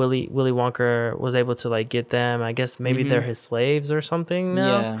Willy Wonka was able to like get them. I guess maybe they're his slaves or something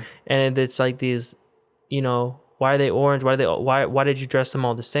now, and it's like these, you know, why are they orange? Why did you dress them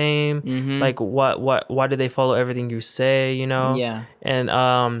all the same? Like why did they follow everything you say? You know,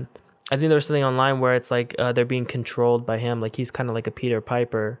 and I think there was something online where it's like they're being controlled by him. Like he's kind of like a Peter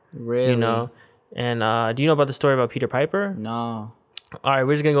Piper. Really? You know? And do you know about the story about Peter Piper? No. All right,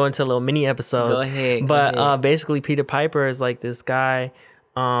 we're just going to go into a little mini episode. Go ahead. But basically Peter Piper is like this guy.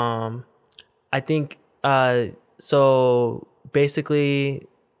 I think, so basically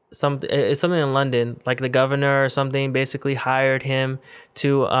it's something in London, like the governor or something basically hired him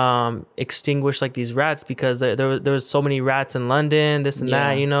to extinguish like these rats, because there was so many rats in London, this and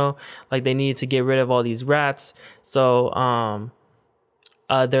that, you know, like they needed to get rid of all these rats. So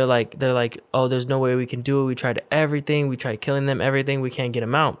they're like, oh, there's no way we can do it. We tried everything. We tried killing them, everything. We can't get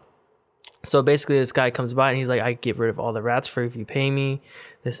them out. So basically this guy comes by and he's like, I get rid of all the rats for you if you pay me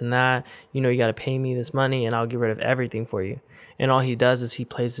this and that. You know, you got to pay me this money and I'll get rid of everything for you. And all he does is he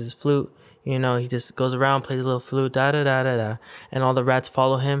plays his flute. You know, he just goes around, plays a little flute, da da da da da, and all the rats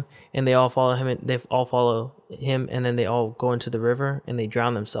follow him, and they all follow him, and they all follow him, and then they all go into the river and they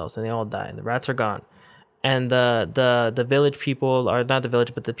drown themselves, and they all die. And the rats are gone, and the village people, or not the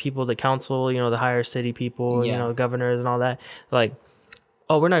village, but the people, the council, you know, the higher city people, you know, governors and all that, like,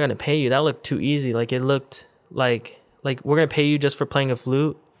 oh, we're not gonna pay you. That looked too easy. Like it looked like we're gonna pay you just for playing a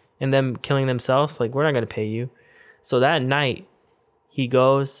flute and them killing themselves. Like we're not gonna pay you. So that night, he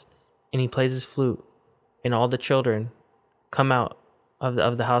goes and he plays his flute, and all the children come out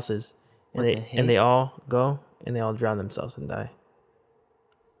of the houses, and they all go and they all drown themselves and die.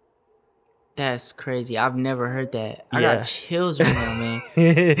 That's crazy. I've never heard that. I got chills right now,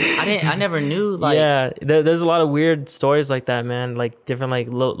 man. I never knew. Like, there's a lot of weird stories like that, man. Like different,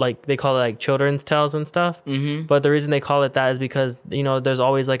 like they call it like children's tales and stuff. But the reason they call it that is because, you know, there's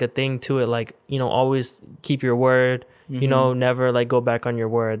always like a thing to it. Like, you know, always keep your word. You know, never like go back on your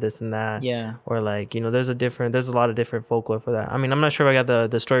word, this and that. Yeah. Or like, you know, there's a lot of different folklore for that. I mean, I'm not sure if I got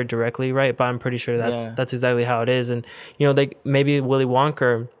the story directly right, but I'm pretty sure that's exactly how it is. And, you know, maybe Willy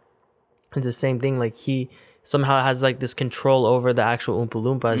Wonka, it's the same thing. Like he somehow has like this control over the actual Oompa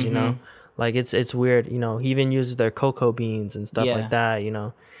Loompas, you know, like it's weird. You know, he even uses their cocoa beans and stuff like that. You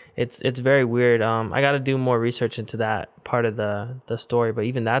know, it's very weird. I got to do more research into that part of the story, but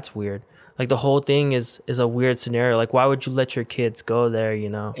even that's weird. Like the whole thing is a weird scenario. Like why would you let your kids go there? You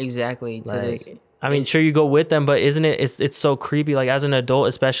know, exactly. To like, this. I mean, sure you go with them, but isn't it? It's so creepy. Like as an adult,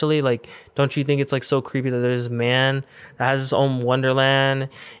 especially, like, don't you think it's like so creepy that there's a man that has his own wonderland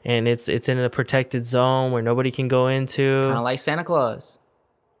and it's in a protected zone where nobody can go into? Kind of like Santa Claus.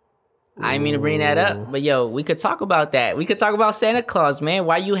 I didn't mean to bring that up, but yo, we could talk about that. We could talk about Santa Claus, man.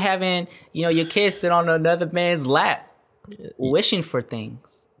 Why you having, you know, your kids sit on another man's lap, wishing for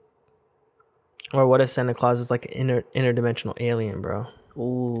things? Or what if Santa Claus is like an interdimensional alien, bro?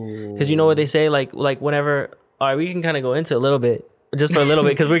 Ooh. Because you know what they say, like whenever, all right, we can kind of go into a little bit, just for a little bit,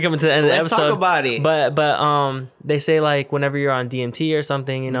 because we're coming to the end of the episode. Let's talk about it. But they say like whenever you're on DMT or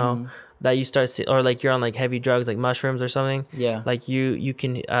something, you know, that you start or like you're on like heavy drugs like mushrooms or something. Yeah. Like you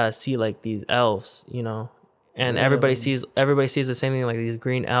can see like these elves, you know, and everybody sees the same thing, like these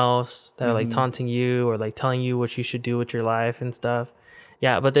green elves that are like taunting you or like telling you what you should do with your life and stuff.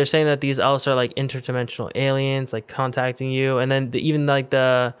 Yeah, but they're saying that these elves are like interdimensional aliens, like contacting you. And then even like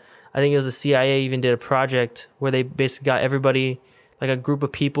I think it was the CIA even did a project where they basically got everybody, like a group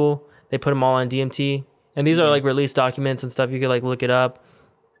of people, they put them all on DMT. And these are like released documents and stuff. You could like look it up.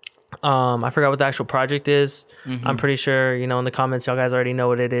 I forgot what the actual project is. I'm pretty sure, you know, in the comments, y'all guys already know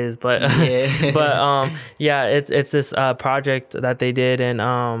what it is. But yeah, it's this project that they did.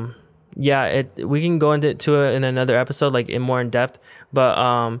 And we can go into it in another episode, like in more in depth.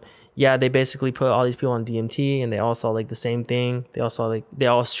 But yeah, they basically put all these people on DMT and they all saw like the same thing. They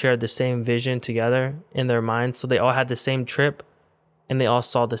all shared the same vision together in their minds. So they all had the same trip and they all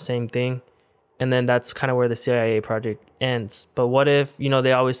saw the same thing. And then that's kind of where the CIA project ends. But what if, you know,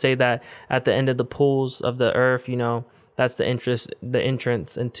 they always say that at the end of the pools of the earth, you know, that's the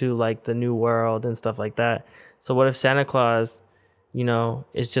entrance into like the new world and stuff like that. So what if Santa Claus, you know,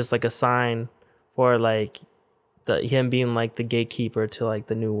 is just like a sign for like him being like the gatekeeper to like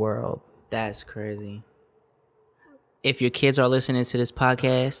the new world? That's crazy. If your kids are listening to this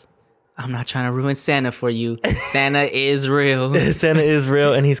podcast, I'm not trying to ruin Santa for you. Santa is real. Santa is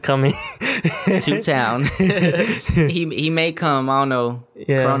real, and he's coming to town. he may come. I don't know.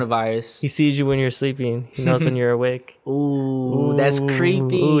 Yeah. Coronavirus. He sees you when you're sleeping. He knows when you're awake. Ooh, that's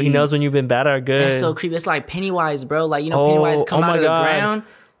creepy. Ooh, he knows when you've been bad or good. That's so creepy. It's like Pennywise, bro. Like, you know, Pennywise come out of the ground.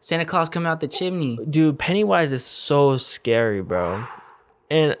 Santa Claus come out the chimney. Dude, Pennywise is so scary, bro.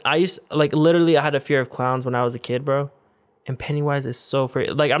 And I had a fear of clowns when I was a kid, bro. And Pennywise is so free.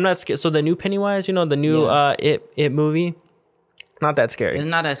 Like, I'm not scared. So the new Pennywise, you know, the new It movie, not that scary. It's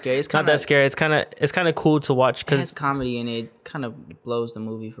not that scary. It's not that scary. It's kind of cool to watch because it has comedy and it kind of blows the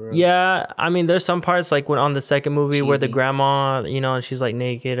movie for real. Yeah, I mean, there's some parts like when on the second movie where the grandma, you know, she's like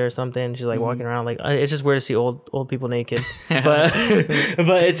naked or something. She's like walking around. Like, it's just weird to see old people naked. But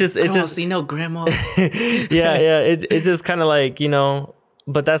it's just I don't see no grandma. yeah. It's just kind of like, you know.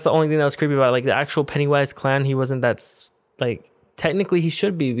 But that's the only thing that was creepy about it. Like the actual Pennywise clown, he wasn't that. Like technically he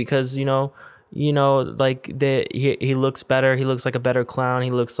should be because you know like he looks better, he looks like a better clown,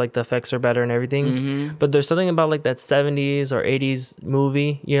 he looks like the effects are better and everything. But there's something about like that 70s or 80s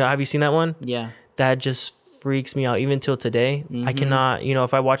movie, you know, have you seen that one? Yeah, that just freaks me out even till today. I cannot, you know,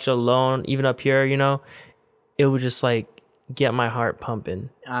 if I watch it alone, even up here, you know, it would just like get my heart pumping.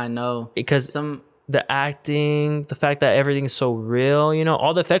 I know, because the acting, the fact that everything's so real, you know,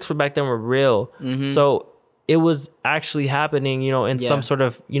 all the effects back then were real. So it was actually happening, you know, in some sort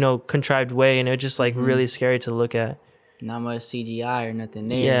of, you know, contrived way. And it was just like really scary to look at. Not much CGI or nothing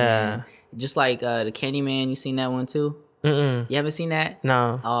there. Yeah. Man. Just like the Candyman, you seen that one too? You haven't seen that?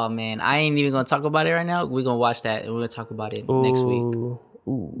 No. Oh man, I ain't even gonna talk about it right now. We're gonna watch that and we're gonna talk about it next week.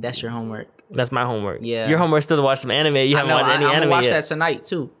 Ooh. That's your homework. That's my homework. Yeah. Your homework's still to watch some anime. You haven't watched any anime yet. I'm gonna watch that tonight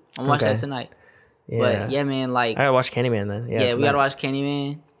too. I'm gonna watch that tonight. Yeah. But yeah, man, like I gotta watch Candyman then. Yeah, we gotta watch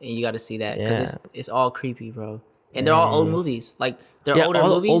Candyman. And you got to see that because it's all creepy, bro. And they're all old movies. Like, they're older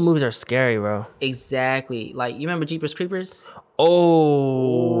movies. Old movies are scary, bro. Exactly. Like, you remember Jeepers Creepers?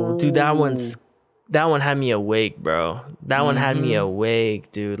 Oh, dude, that one had me awake, bro. That one had me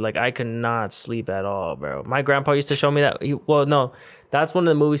awake, dude. Like, I could not sleep at all, bro. My grandpa used to show me that. That's one of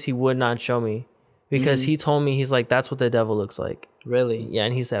the movies he would not show me because he told me, he's like, that's what the devil looks like. Really? Yeah,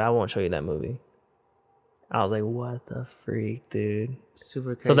 and he said, I won't show you that movie. I was like, what the freak, dude?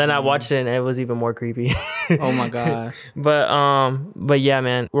 Super crazy. So then I watched it and it was even more creepy. Oh my god. But yeah,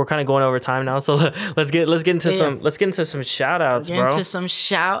 man, we're kind of going over time now. So let's get into some shout outs, bro. Into some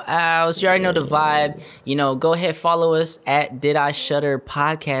shout outs. You already know the vibe. You know, go ahead, follow us at Did I Shudder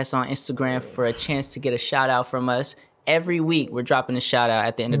Podcast on Instagram for a chance to get a shout out from us. Every week we're dropping a shout out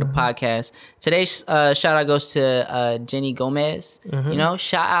at the end of the podcast. Today's shout out goes to Jenny Gomez. You know,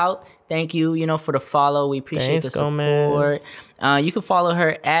 shout out. Thank you, you know, for the follow. We appreciate the support. You can follow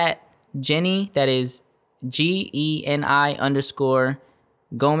her at Jenny, that is GENI_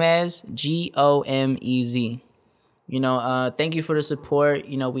 Gomez, GOMEZ. You know, thank you for the support.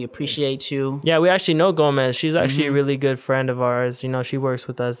 You know, we appreciate you. Yeah, we actually know Gomez. She's actually a really good friend of ours. You know, she works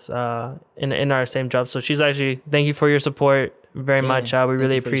with us in our same job. So she's actually, thank you for your support very much. We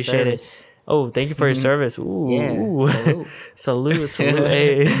really appreciate it. Oh, thank you for your service. Ooh, yeah, salute.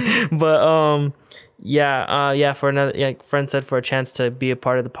 Hey. But for another, like friend said, for a chance to be a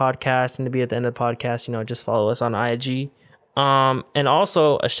part of the podcast and to be at the end of the podcast, you know, just follow us on IG. And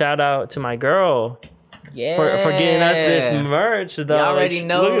also a shout out to my girl. Yeah, for getting us this merch. Though. You already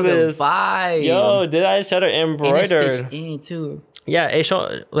know look at the this vibe. Yo, Did I Shudder embroidered? And it's stitched in too. Yeah, hey, show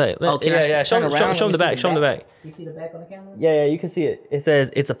them the back. Show them the back. You see the back on the camera? Yeah, you can see it. It says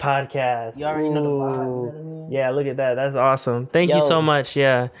it's a podcast. You already know the vibe. You know what I mean? Yeah, look at that. That's awesome. Thank you so much.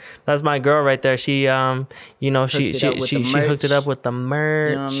 Yeah, that's my girl right there. She, you know, she hooked it up with the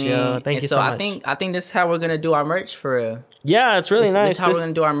merch. You know what I mean? Yo, thank you so much. I think this is how we're gonna do our merch for real. Yeah, it's really nice. This is how we're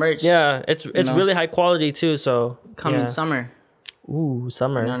gonna do our merch. Yeah, it's really high quality too. So coming summer. Ooh,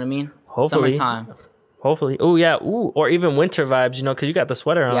 summer. You know what I mean? Hopefully. Summertime. Hopefully. Oh yeah. Ooh, or even winter vibes, you know, because you got the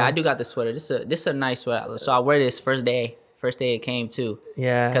sweater on. Yeah, I do got the sweater. This is a nice sweater. So I wear this first day it came too.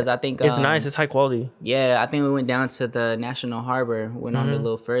 Yeah. Because I think it's nice. It's high quality. Yeah, I think we went down to the National Harbor, went on the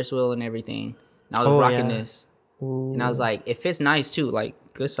little Ferris wheel and everything. And I was rocking this. Ooh. And I was like, it fits nice too. Like,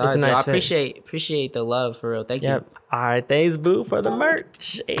 good size. Nice I appreciate the love for real. Thank you. All right, thanks, boo, for the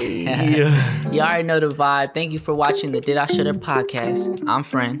merch. Hey. You already know the vibe. Thank you for watching the Did I Shudder podcast. I'm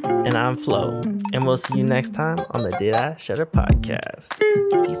Friend. And I'm Flo. And we'll see you next time on the Did I Shudder podcast.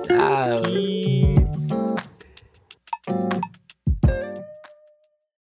 Peace out. Peace. Peace.